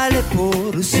resbale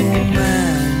por su mente.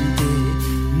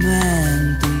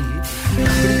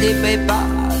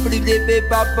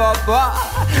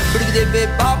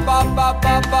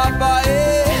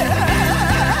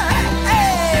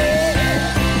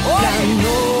 La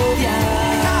novia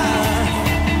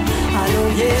al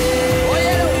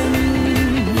oír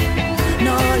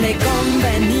no le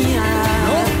convenía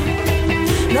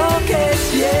lo que es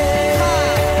bien.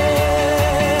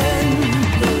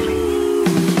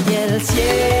 Y el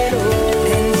cielo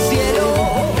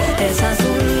es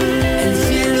azul, el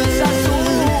cielo es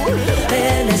azul,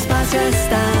 el espacio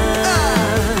está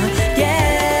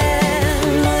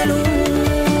lleno de luz.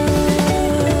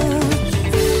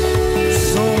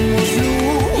 Somos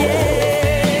luz,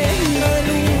 lleno de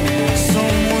luz.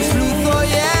 somos luz,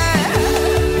 oye,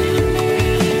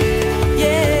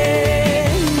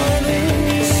 Lleno de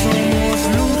luz. somos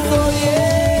luz, oye.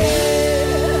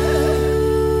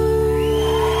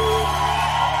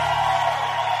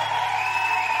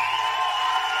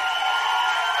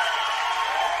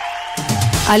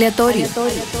 Aleatorio.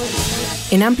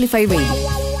 En Amplify Radio.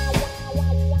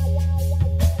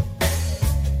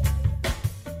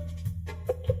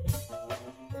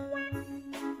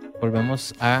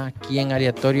 Volvemos aquí en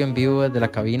Aleatorio en vivo desde la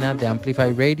cabina de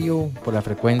Amplify Radio por la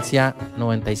frecuencia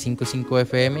 95.5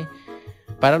 FM.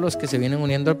 Para los que se vienen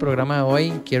uniendo al programa de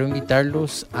hoy, quiero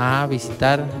invitarlos a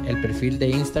visitar el perfil de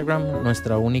Instagram,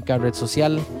 nuestra única red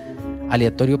social,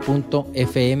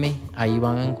 aleatorio.fm. Ahí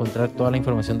van a encontrar toda la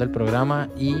información del programa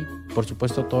y, por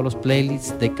supuesto, todos los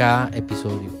playlists de cada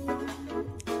episodio.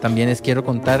 También les quiero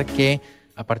contar que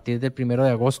a partir del 1 de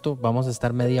agosto vamos a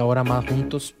estar media hora más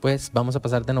juntos, pues vamos a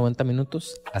pasar de 90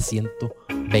 minutos a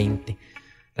 120.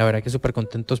 La verdad que súper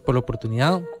contentos por la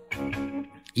oportunidad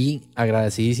y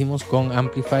agradecidísimos con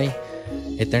Amplify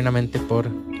eternamente por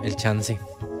el chance.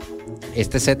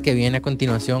 Este set que viene a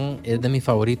continuación es de mis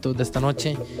favoritos de esta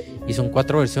noche y son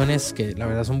 4 versiones que la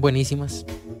verdad son buenísimas.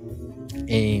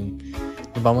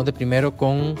 Nos vamos de primero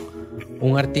con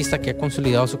un artista que ha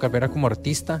consolidado su carrera como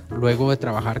artista luego de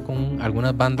trabajar con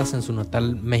algunas bandas en su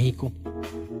natal México.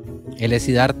 Él es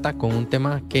Siddhartha, con un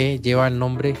tema que lleva el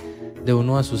nombre de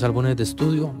uno de sus álbumes de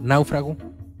estudio, Náufrago,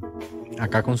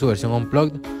 acá con su versión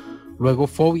Unplugged. Luego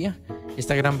Fobia,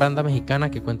 esta gran banda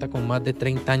mexicana que cuenta con más de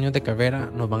 30 años de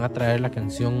carrera, nos van a traer la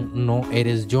canción No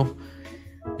Eres Yo.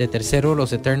 De tercero,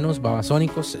 Los Eternos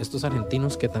Babasónicos, estos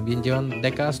argentinos que también llevan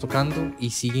décadas tocando y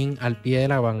siguen al pie de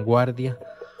la vanguardia.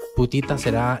 Putita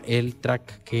será el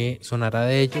track que sonará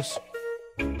de ellos.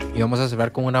 Y vamos a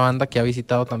cerrar con una banda que ha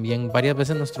visitado también varias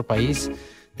veces nuestro país.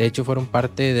 De hecho, fueron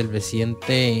parte del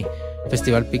reciente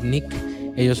Festival Picnic.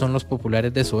 Ellos son los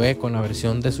populares de Zoé, con la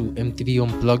versión de su MTV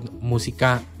Unplugged,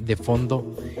 música de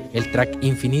fondo, el track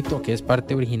Infinito, que es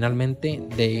parte originalmente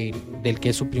del que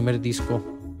es su primer disco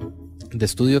de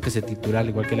estudio, que se titula al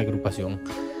igual que la agrupación.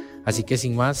 Así que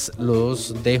sin más,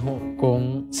 los dejo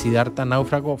con Siddhartha,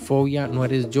 Náufrago, Fobia, No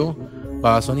Eres Yo,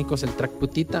 Babasónicos, el track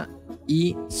Putita,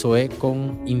 y Zoé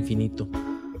con Infinito.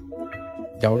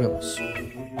 Ya volvemos.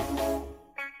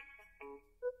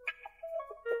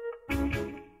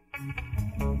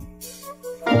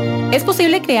 ¿Es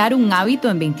posible crear un hábito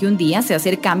en 21 días y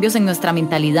hacer cambios en nuestra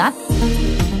mentalidad?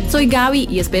 Soy Gaby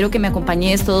y espero que me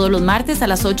acompañes todos los martes a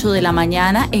las 8 de la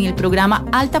mañana en el programa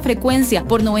Alta Frecuencia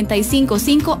por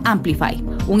 95.5 Amplify,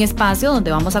 un espacio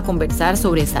donde vamos a conversar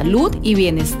sobre salud y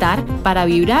bienestar para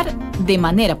vibrar de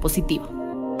manera positiva.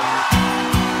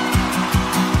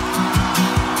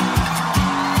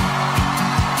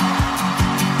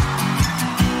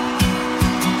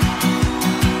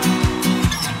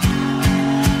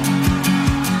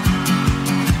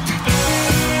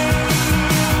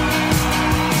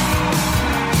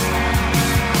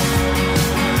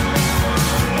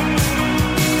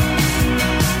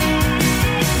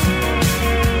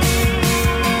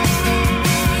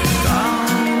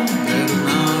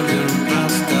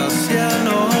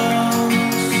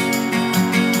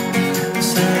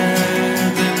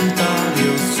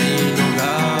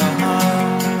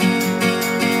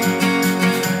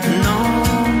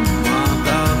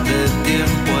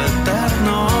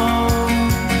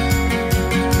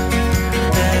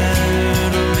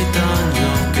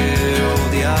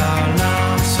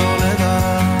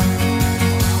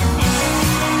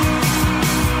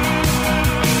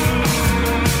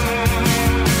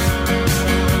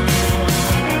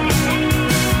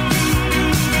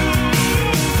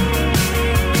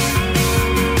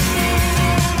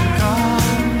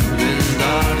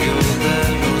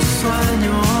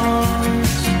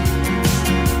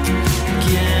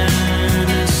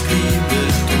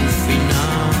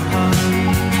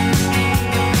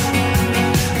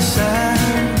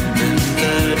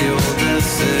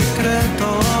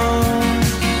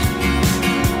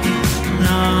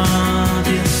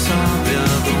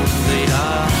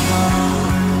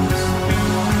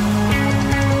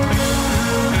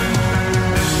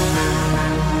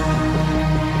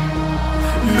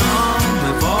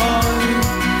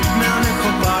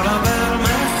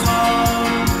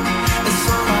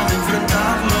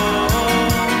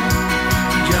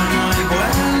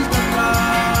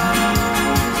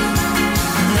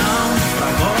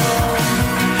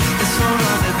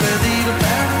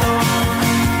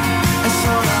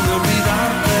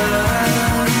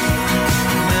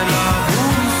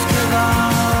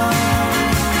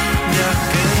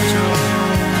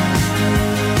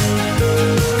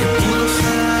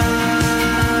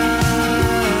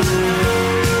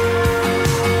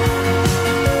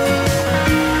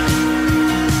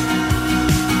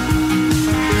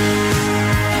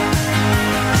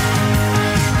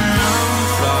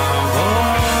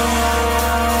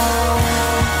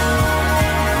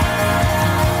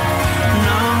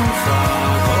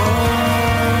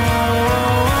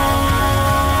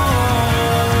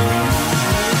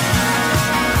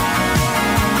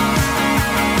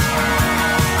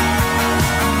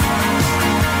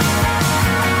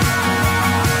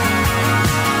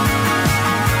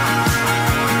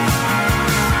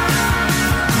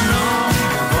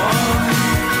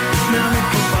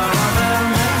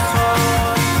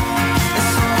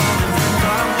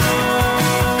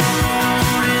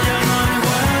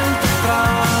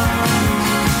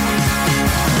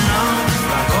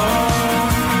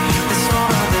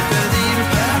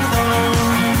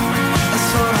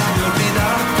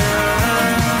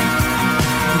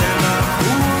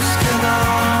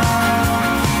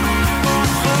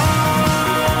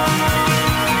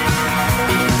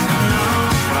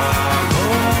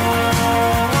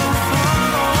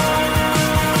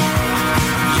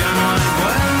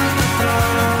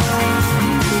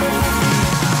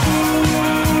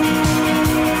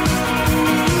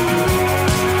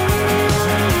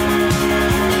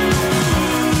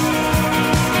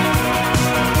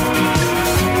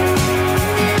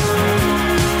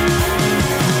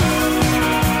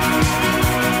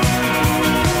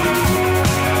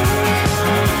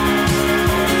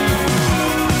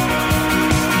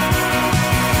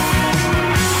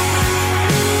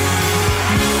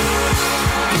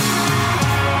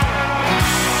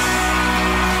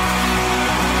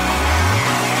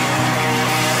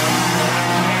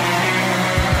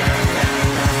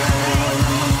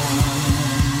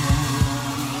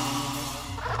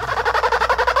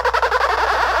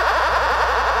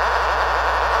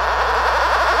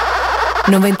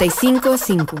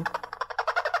 95.5.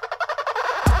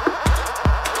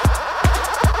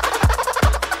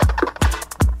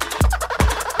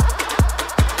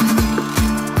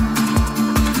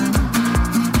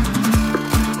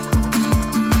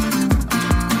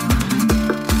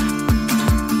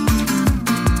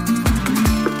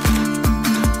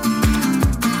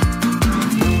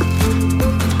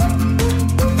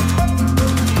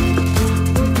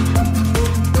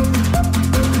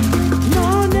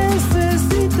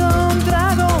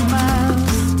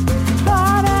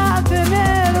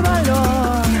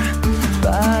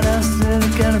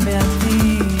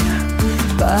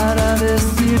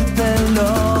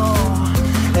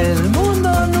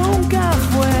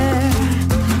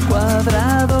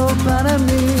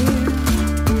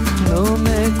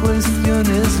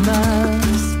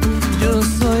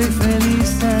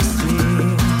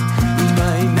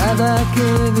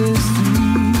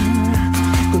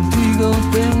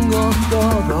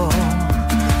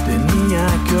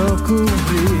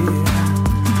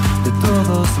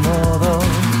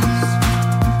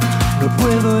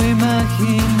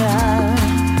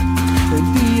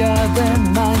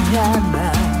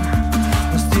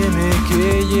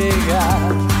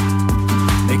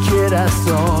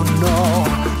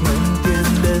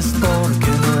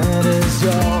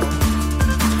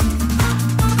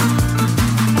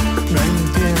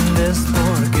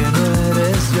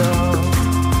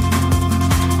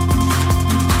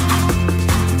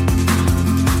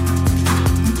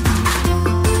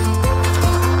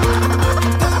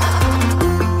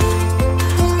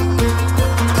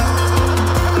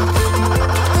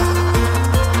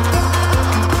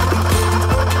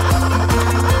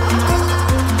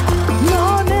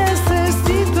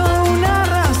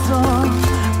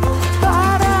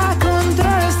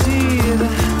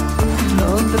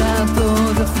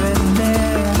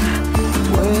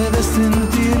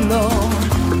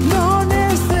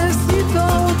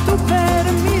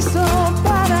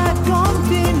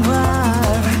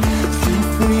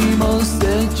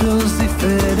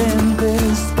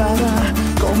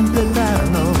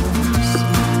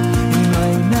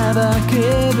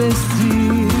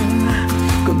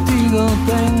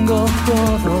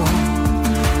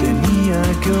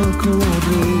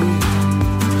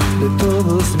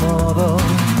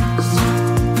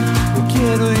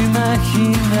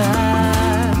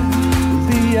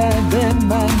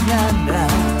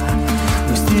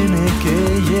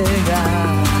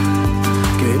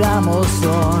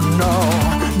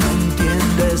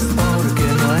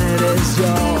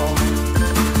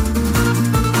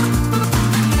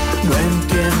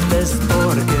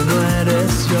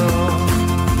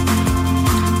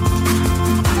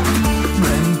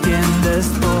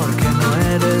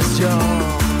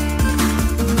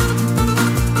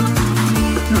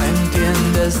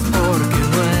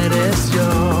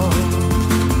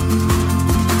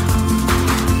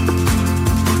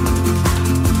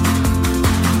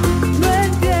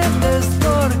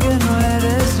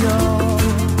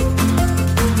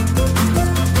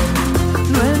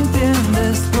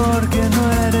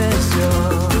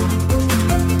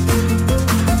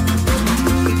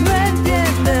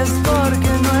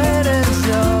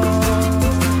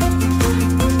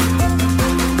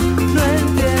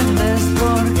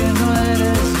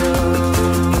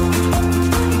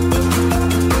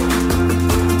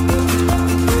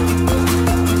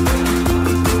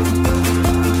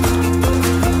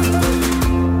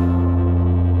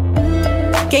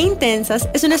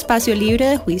 Es un espacio libre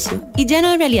de juicio y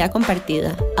lleno de realidad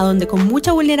compartida, a donde con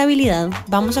mucha vulnerabilidad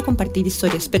vamos a compartir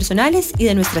historias personales y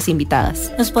de nuestras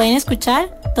invitadas. Nos pueden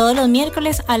escuchar todos los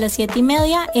miércoles a las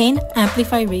 7:30 en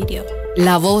Amplify Radio.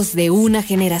 La voz de una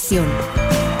generación.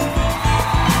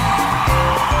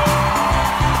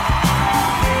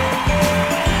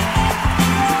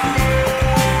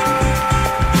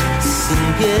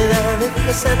 Sin piedad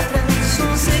dejas atrás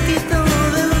un séquito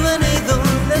de vana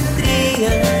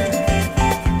idolatría.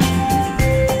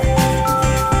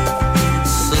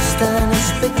 Tan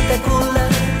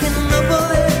espectacular que no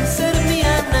podés ser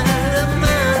mía nada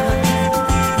más.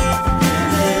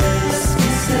 Es que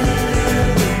ser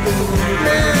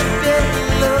una piel en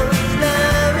los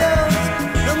labios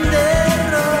donde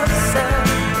rosa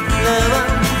la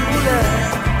bámbula.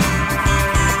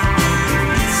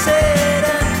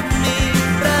 Será mi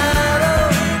prado,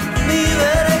 mi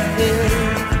vergel.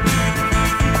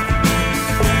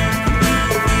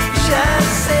 Ya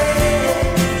sé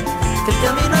que el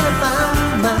camino a la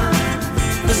fama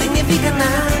no significa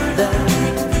nada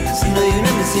si no hay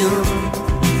una misión.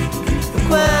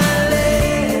 ¿Cuál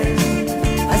es?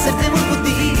 Hacerte muy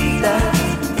putita,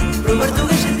 probar tu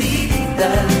galletita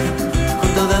con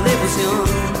toda devoción.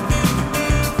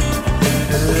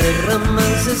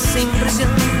 haces impresión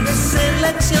de ser la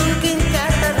acción que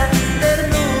encarna la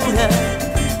ternura.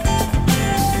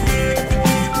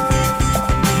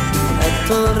 A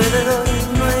tu alrededor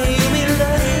no hay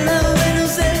humildad, la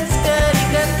Venus es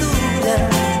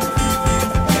caricatura.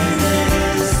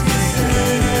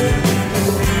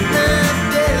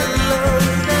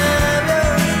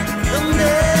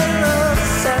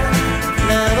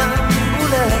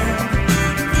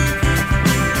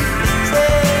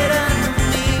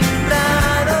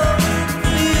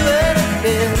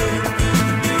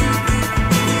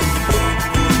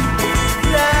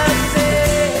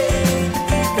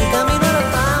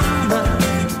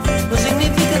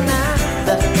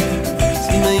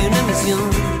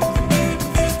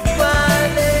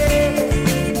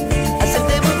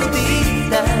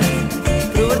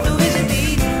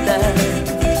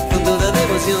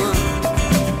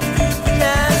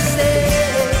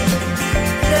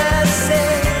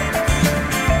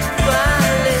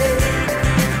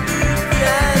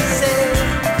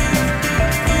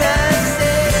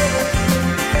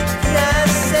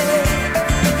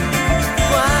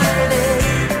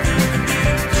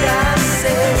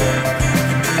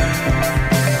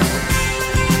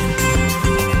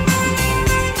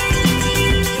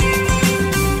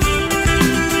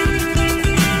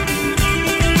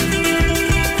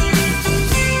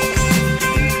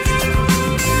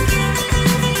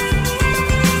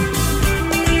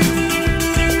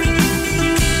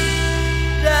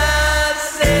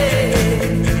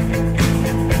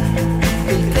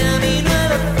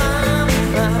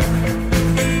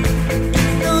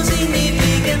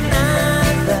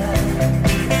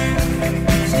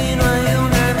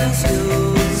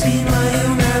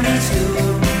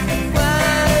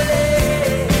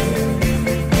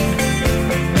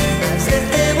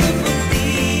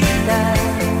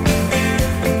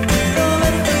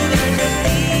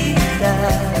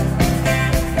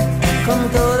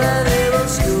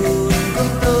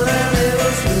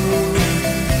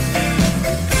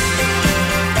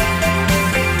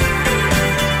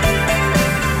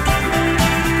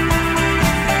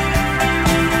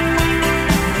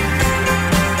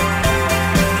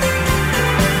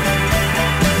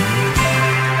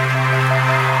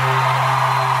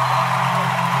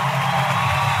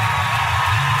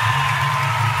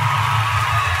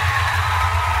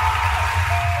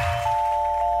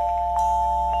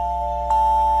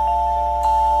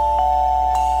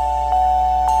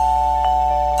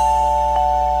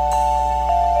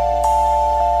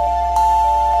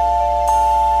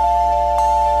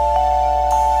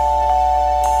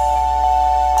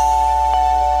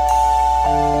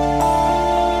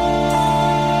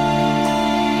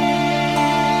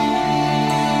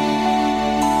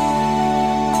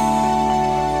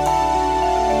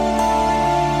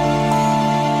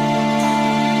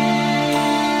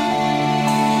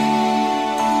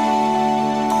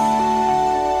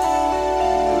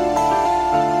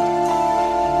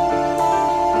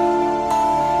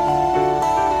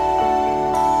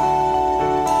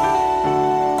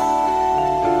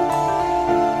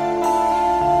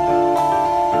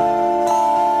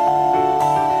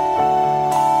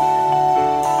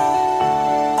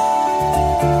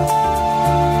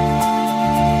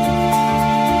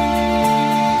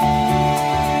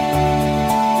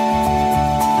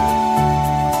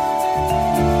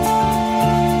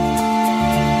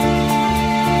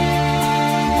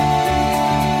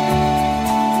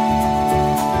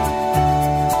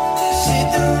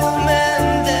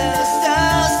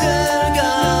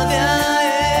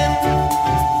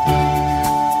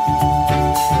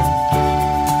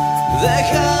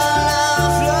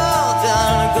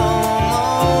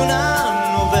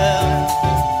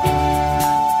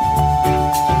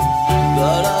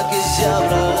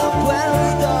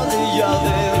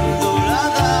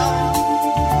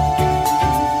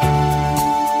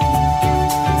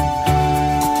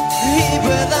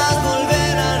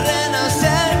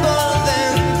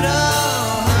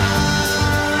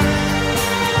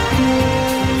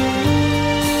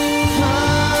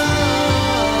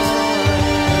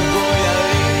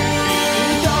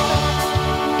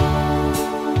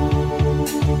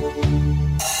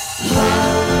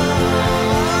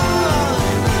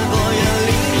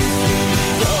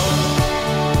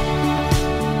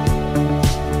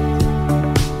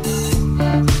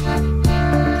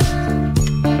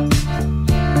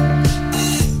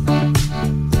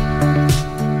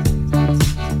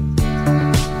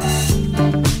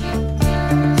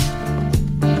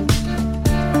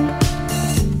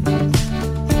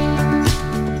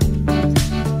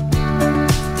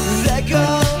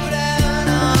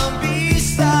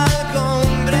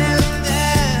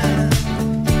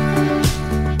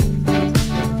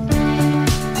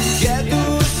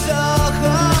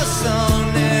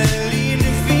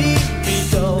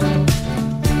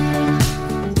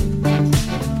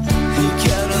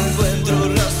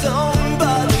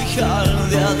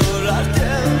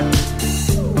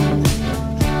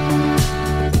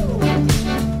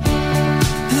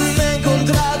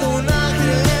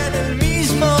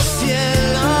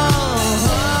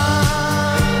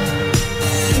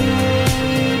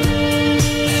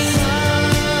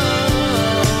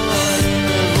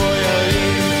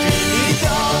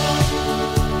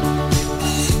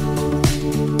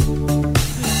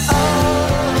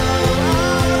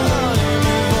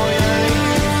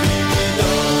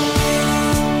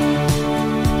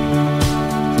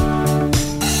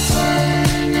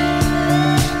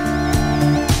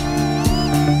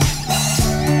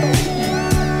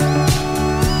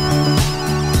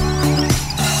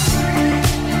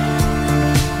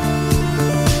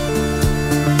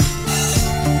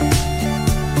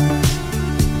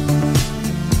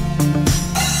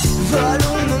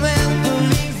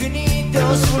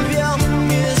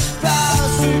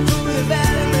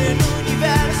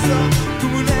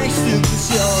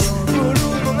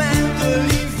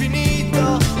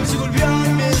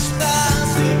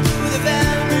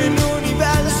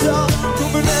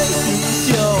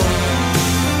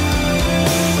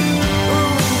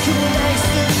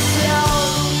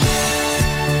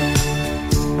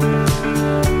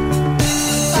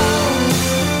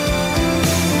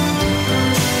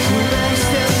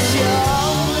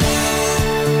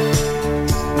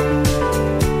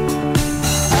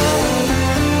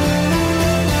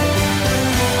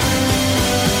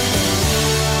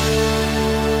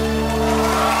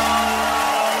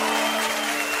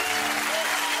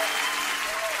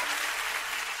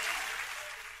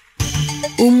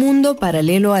 Un mundo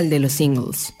paralelo al de los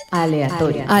singles.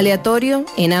 Aleatorio. Aleatorio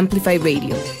en Amplify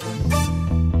Radio.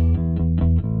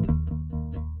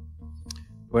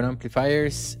 Bueno,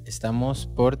 Amplifiers, estamos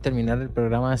por terminar el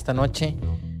programa de esta noche.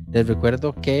 Les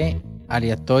recuerdo que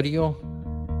Aleatorio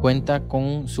cuenta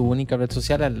con su única red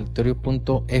social,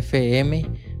 aleatorio.fm.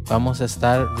 Vamos a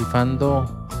estar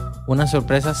rifando unas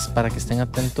sorpresas para que estén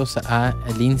atentos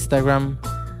al Instagram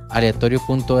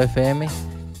aleatorio.fm.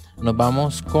 Nos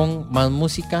vamos con más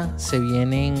música. Se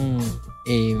vienen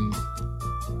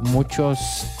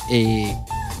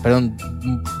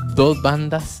dos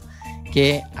bandas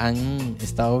que han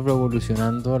estado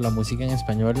revolucionando la música en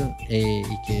español y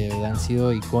que de verdad han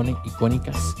sido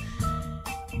icónicas.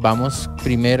 Vamos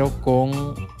primero con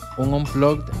un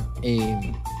Unplugged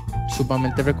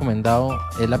sumamente recomendado.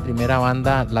 Es la primera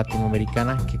banda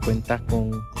latinoamericana que cuenta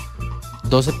con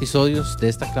 2 episodios de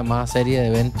esta aclamada serie de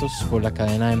eventos por la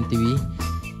cadena MTV.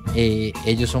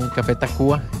 Ellos son Café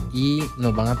Tacuba y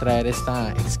nos van a traer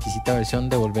esta exquisita versión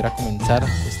de Volver a Comenzar,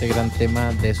 este gran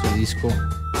tema de su disco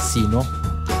Si No.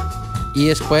 Y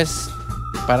después,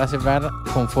 para cerrar,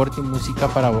 confort y música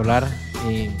para volar,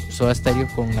 Soda Stereo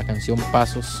con la canción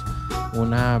Pasos,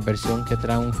 una versión que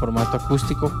trae un formato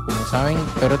acústico, como saben,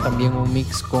 pero también un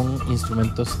mix con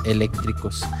instrumentos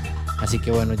eléctricos. Así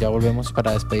que bueno, ya volvemos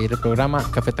para despedir el programa.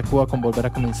 Café Tacuba con Volver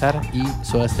a Comenzar y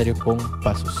Soda Stereo con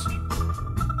Pasos.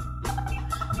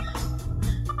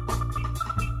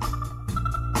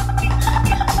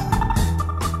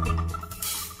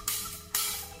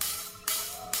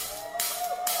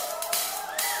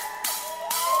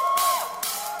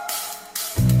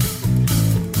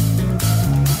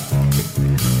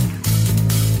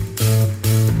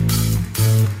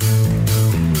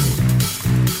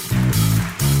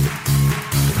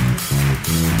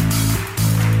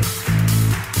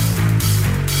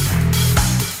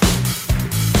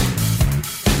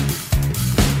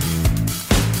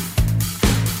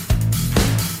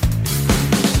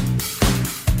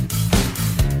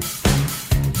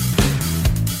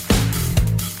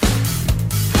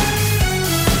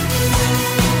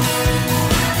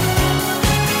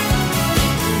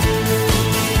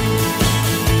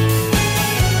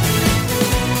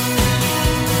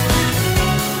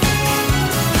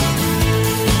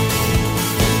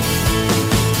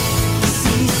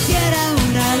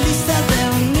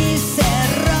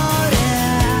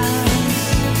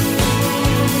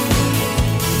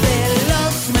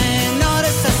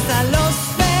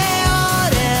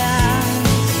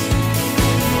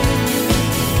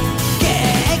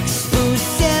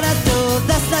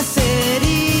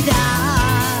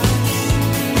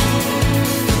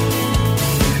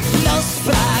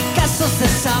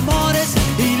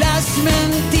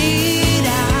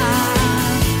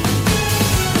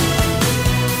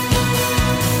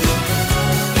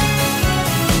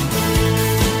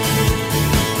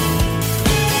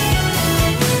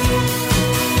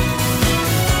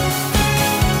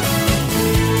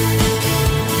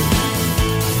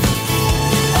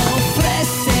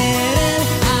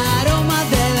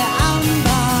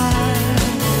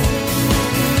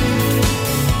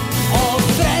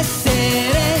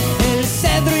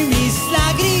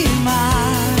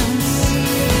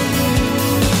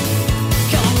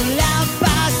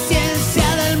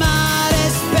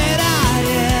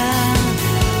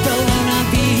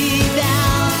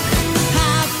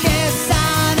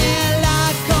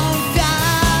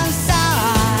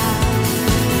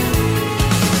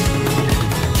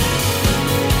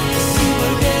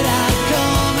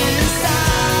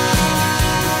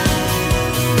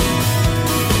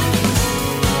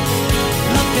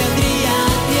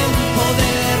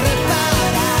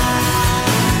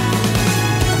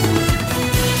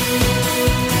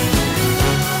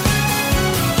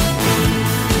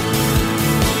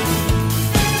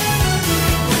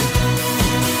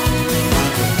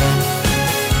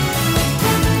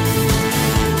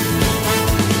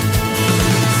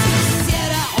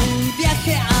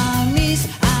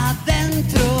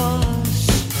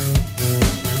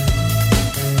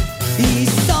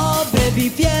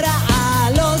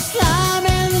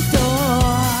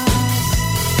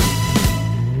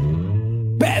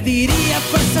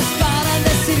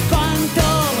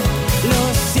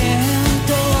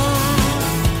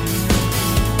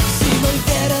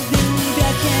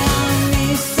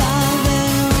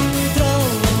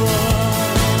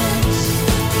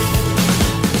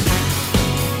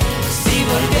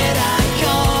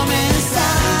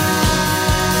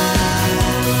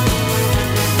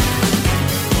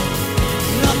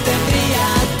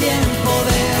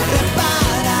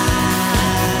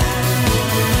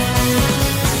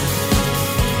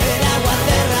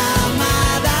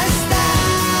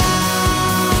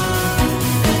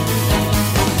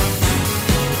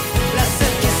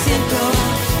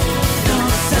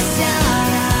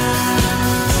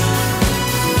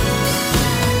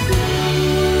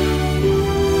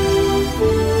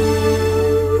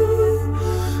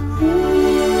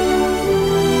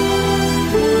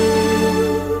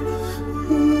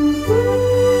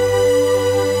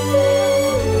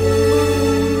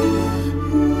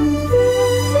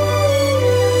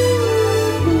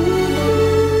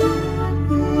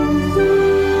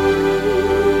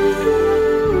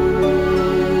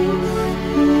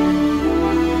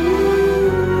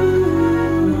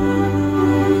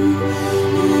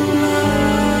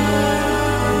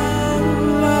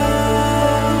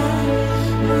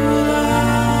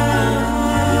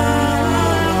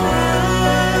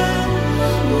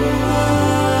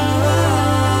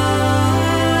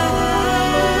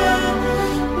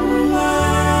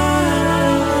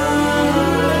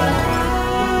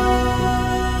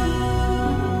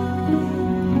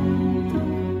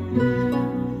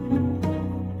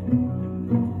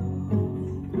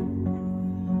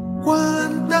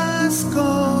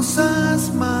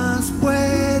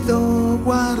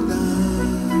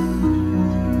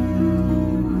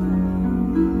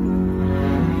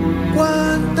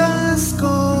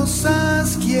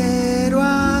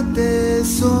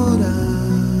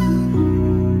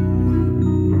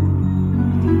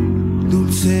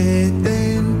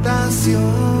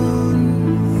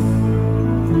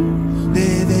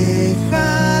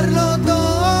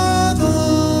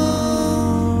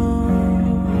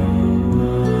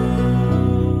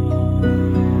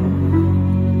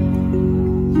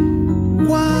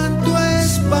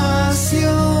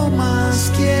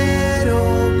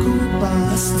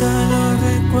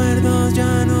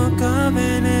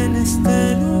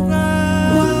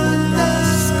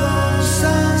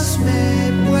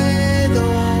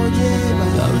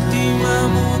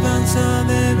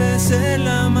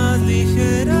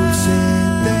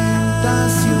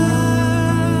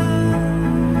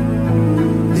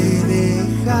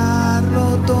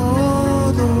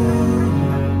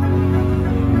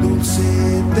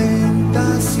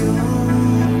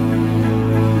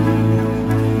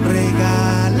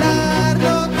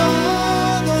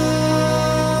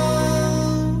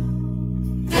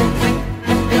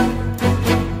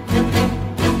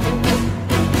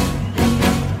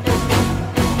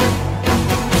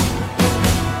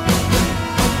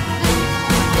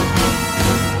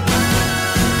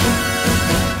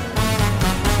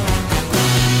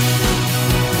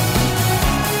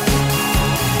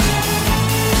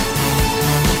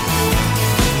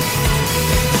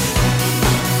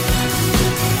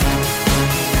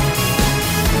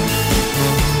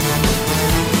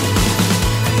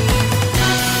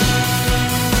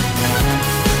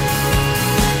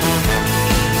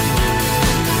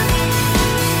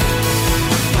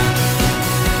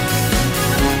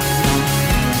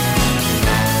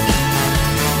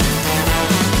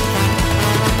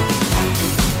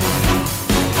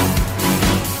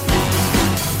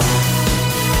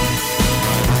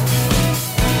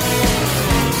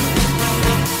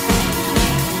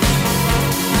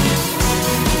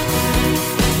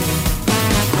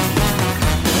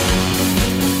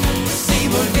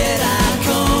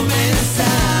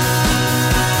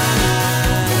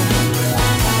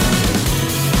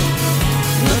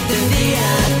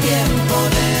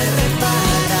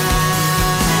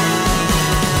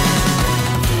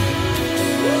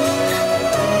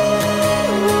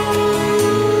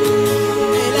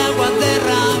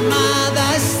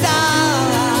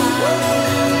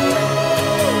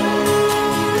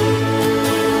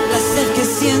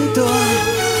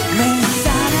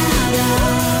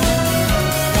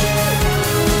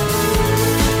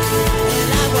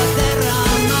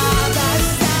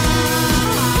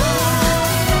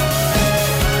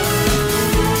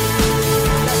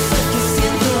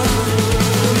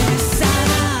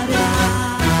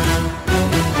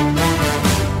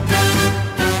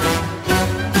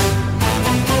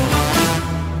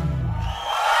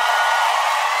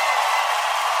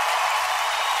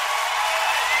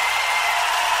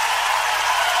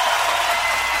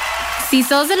 Si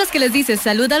sos de los que les dices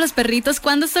salud a los perritos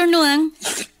cuando estornudan,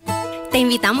 te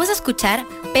invitamos a escuchar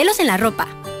Pelos en la Ropa,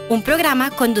 un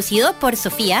programa conducido por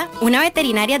Sofía, una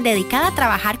veterinaria dedicada a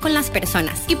trabajar con las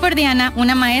personas, y por Diana,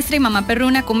 una maestra y mamá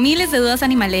perruna con miles de dudas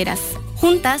animaleras.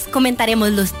 Juntas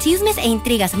comentaremos los chismes e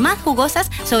intrigas más jugosas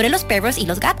sobre los perros y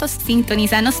los gatos.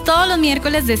 Sintonizanos todos los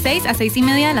miércoles de 6 a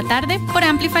 6:30 de la tarde por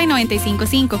Amplify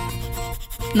 95.5.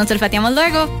 Nos olfateamos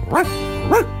luego.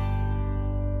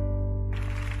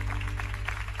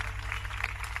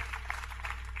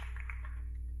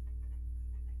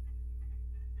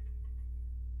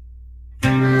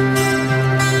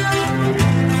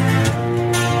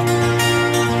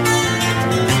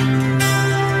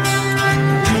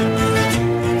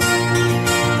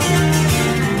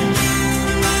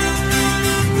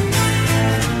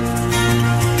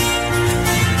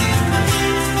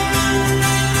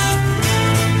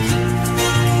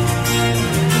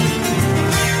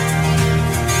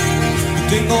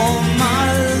 Tengo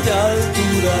mal de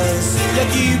alturas y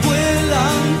aquí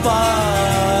vuelan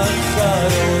pájaros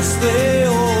de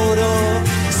oro.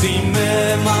 Si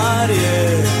me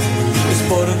mareé es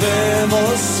por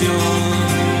devoción.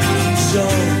 Yo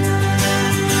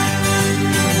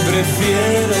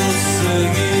prefiero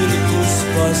seguir tus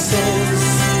pasos.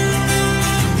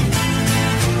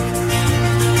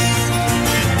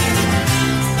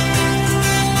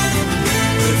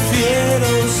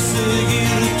 Prefiero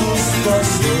seguir tus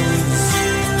pasos.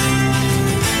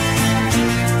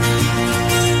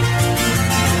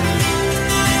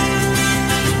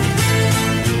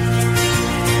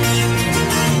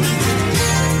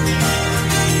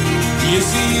 Y es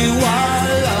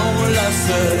igual a un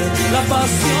láser, la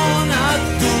pasión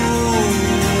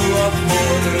actúa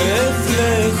por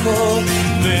reflejo.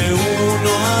 Me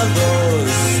uno a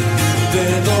dos, de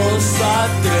 2 a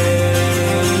 3.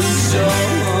 Yo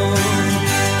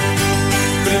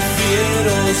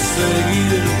prefiero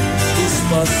seguir tus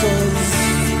pasos.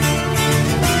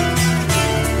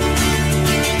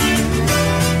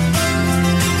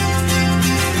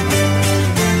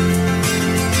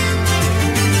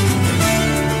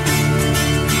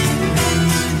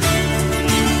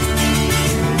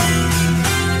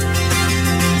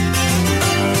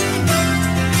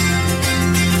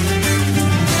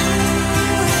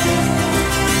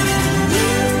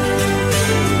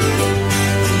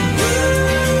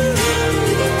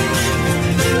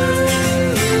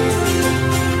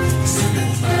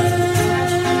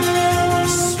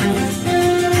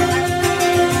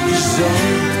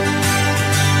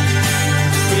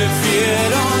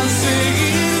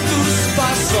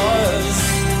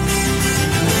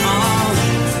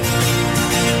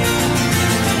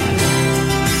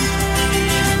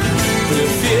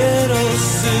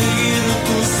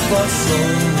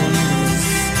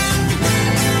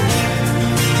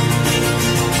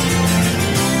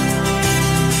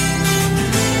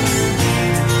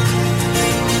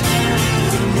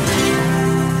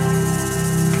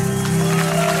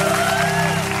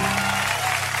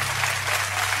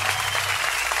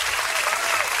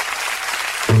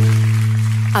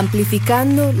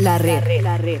 Amplificando la red.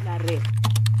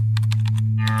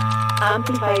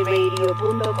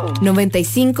 AmplifyRadio.com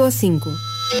 95.5.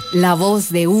 La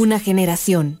voz de una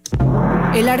generación.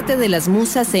 El arte de las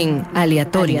musas en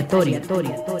aleatorio.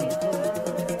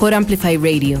 Por Amplify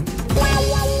Radio.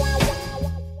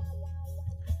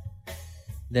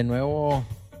 De nuevo,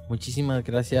 muchísimas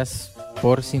gracias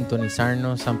por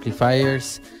sintonizarnos,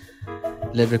 Amplifiers.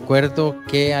 Les recuerdo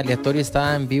que Aleatorio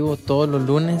está en vivo todos los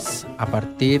lunes a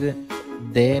partir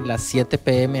de las 7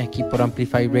 p.m. aquí por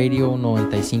Amplify Radio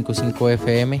 95.5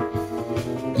 FM.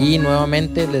 Y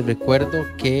nuevamente les recuerdo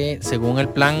que según el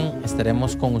plan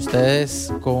estaremos con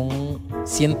ustedes con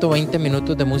 120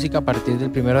 minutos de música a partir del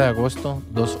 1 de agosto,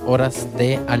 2 horas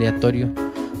de aleatorio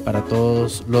para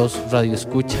todos los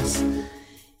radioescuchas.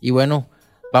 Y bueno,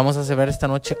 vamos a cerrar esta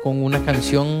noche con una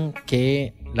canción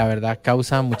que la verdad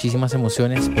causa muchísimas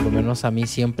emociones, por lo menos a mí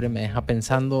siempre me deja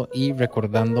pensando y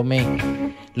recordándome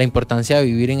la importancia de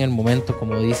vivir en el momento,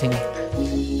 como dicen.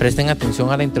 Presten atención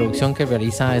a la introducción que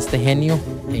realiza este genio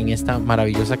en esta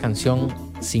maravillosa canción.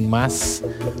 Sin más,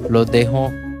 los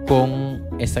dejo con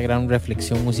esta gran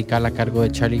reflexión musical a cargo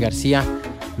de Charly García,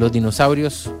 Los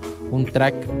Dinosaurios, un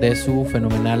track de su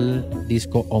fenomenal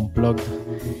disco Unplugged.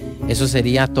 Eso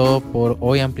sería todo por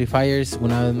hoy, Amplifiers.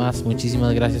 Una vez más,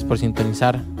 muchísimas gracias por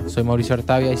sintonizar. Soy Mauricio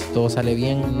Artavia y si todo sale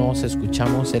bien, nos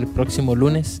escuchamos el próximo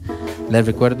lunes. Les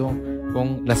recuerdo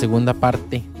con la segunda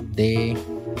parte de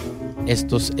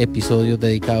estos episodios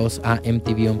dedicados a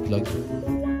MTV Unplugged.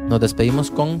 Nos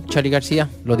despedimos con Charly García,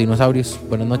 Los Dinosaurios.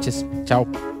 Buenas noches, chao.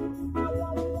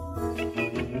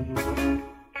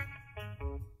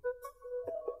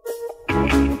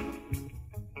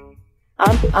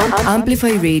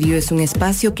 Amplify Radio es un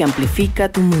espacio que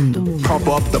amplifica tu mundo.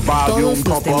 Todos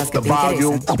los temas que te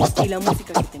interesan y la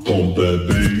música que te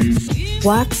mueve.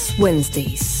 Wax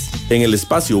Wednesdays. En el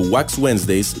espacio Wax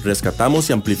Wednesdays rescatamos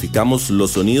y amplificamos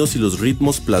los sonidos y los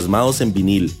ritmos plasmados en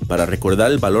vinil para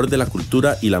recordar el valor de la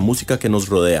cultura y la música que nos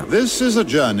rodea. This is a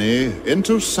journey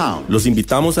into sound. Los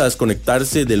invitamos a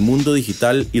desconectarse del mundo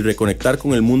digital y reconectar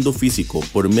con el mundo físico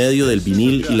por medio del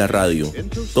vinil y la radio.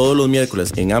 Todos los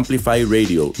miércoles en Amplify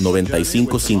Radio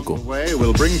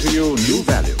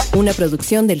 95.5. Una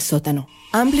producción del Sótano.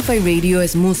 Amplify Radio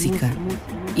es música,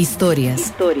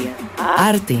 historias,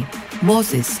 arte,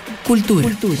 voces, cultura.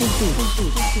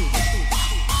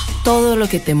 Todo lo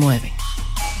que te mueve.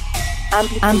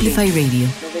 Amplify Radio.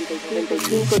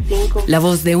 La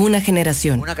voz de una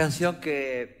generación. Una canción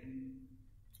que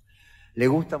le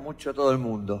gusta mucho a todo el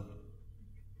mundo,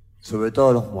 sobre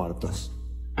todo a los muertos.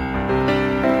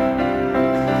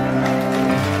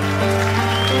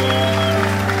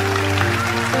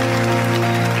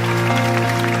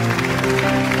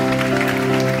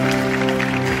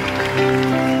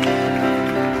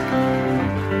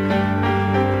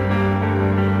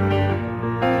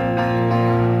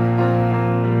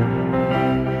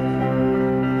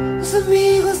 Los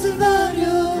amigos del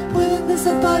barrio pueden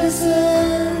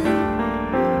desaparecer.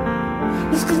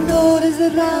 Los cantores de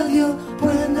radio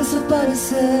pueden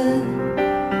desaparecer.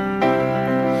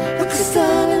 Los que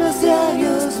están en los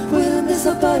diarios pueden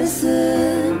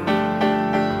desaparecer.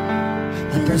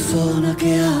 La persona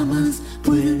que amas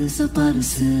puede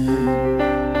desaparecer.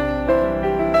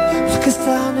 Los que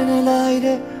están en el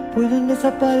aire pueden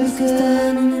desaparecer. Los que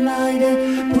están en el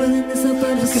aire pueden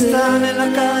desaparecer. Los que están en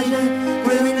la calle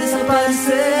pueden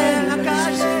desaparecer en la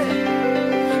calle.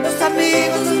 Los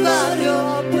amigos del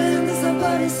barrio pueden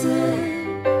desaparecer.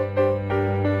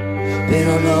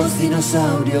 Pero los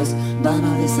dinosaurios van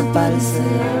a desaparecer.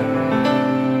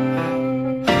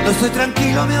 No estoy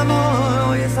tranquilo, mi amor.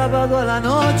 Hoy es sábado a la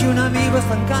noche, un amigo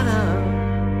está en cana.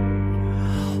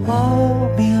 Oh,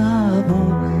 mi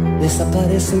amor,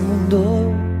 desaparece el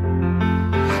mundo.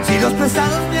 Si los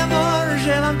pesados, mi amor,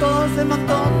 llevan todo ese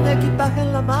montón de equipaje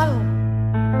en la mano.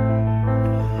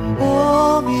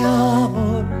 Oh, mi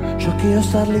amor, yo quiero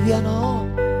estar liviano.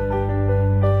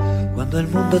 Cuando el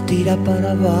mundo tira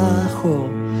para abajo,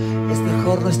 es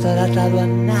mejor no estar atado a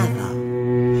nada.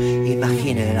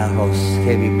 Imaginen a los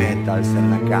heavy metals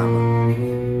en la cama.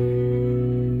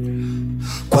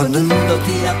 Cuando el mundo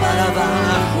tira para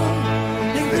abajo,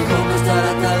 es mejor no estar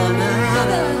atado a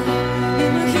nada.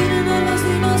 Imaginen a los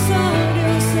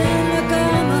dinosaurios en la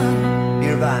cama.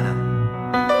 Nirvana.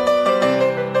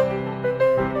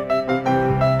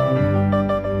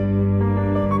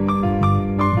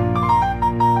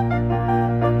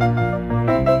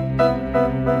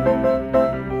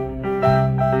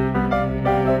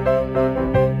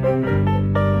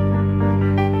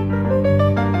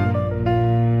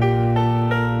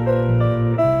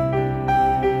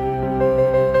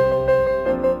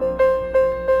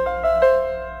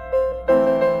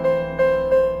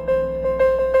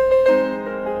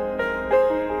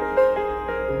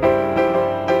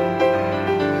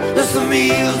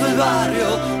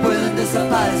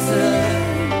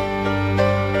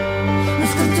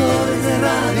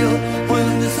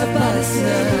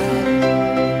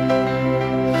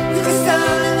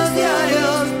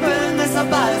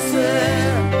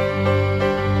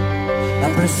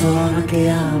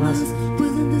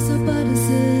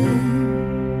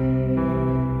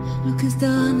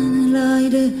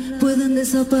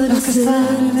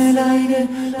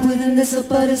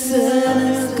 Desaparecer en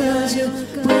la calle,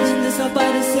 pueden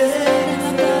desaparecer en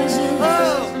la calle.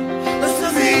 Oh, los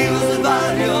amigos del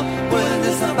barrio pueden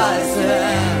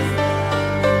desaparecer,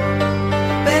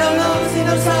 pero los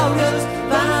dinosaurios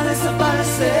van a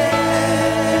desaparecer.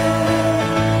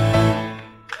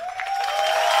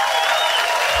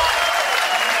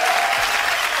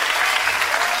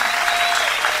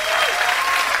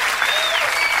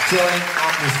 Join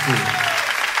Honesty.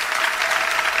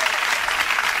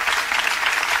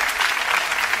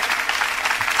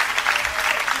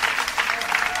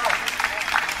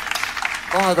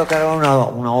 Vamos a tocar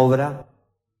una obra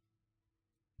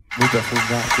muy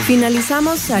profunda.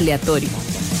 Finalizamos Aleatorio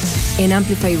en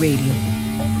Amplify Radio.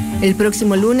 El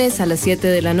próximo lunes a las 7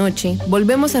 de la noche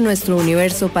volvemos a nuestro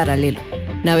universo paralelo,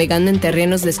 navegando en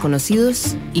terrenos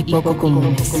desconocidos y poco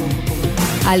comunes.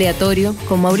 Aleatorio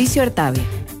con Mauricio Artavia,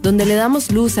 donde le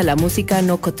damos luz a la música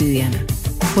no cotidiana.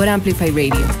 Por Amplify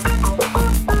Radio.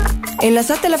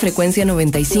 Enlazate a la frecuencia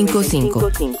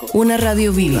 95.5, una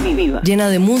radio viva, llena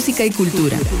de música y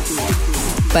cultura.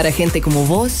 Para gente como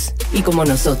vos y como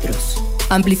nosotros.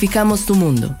 Amplificamos tu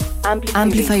mundo.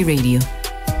 Amplify Radio.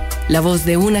 La voz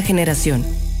de una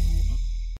generación.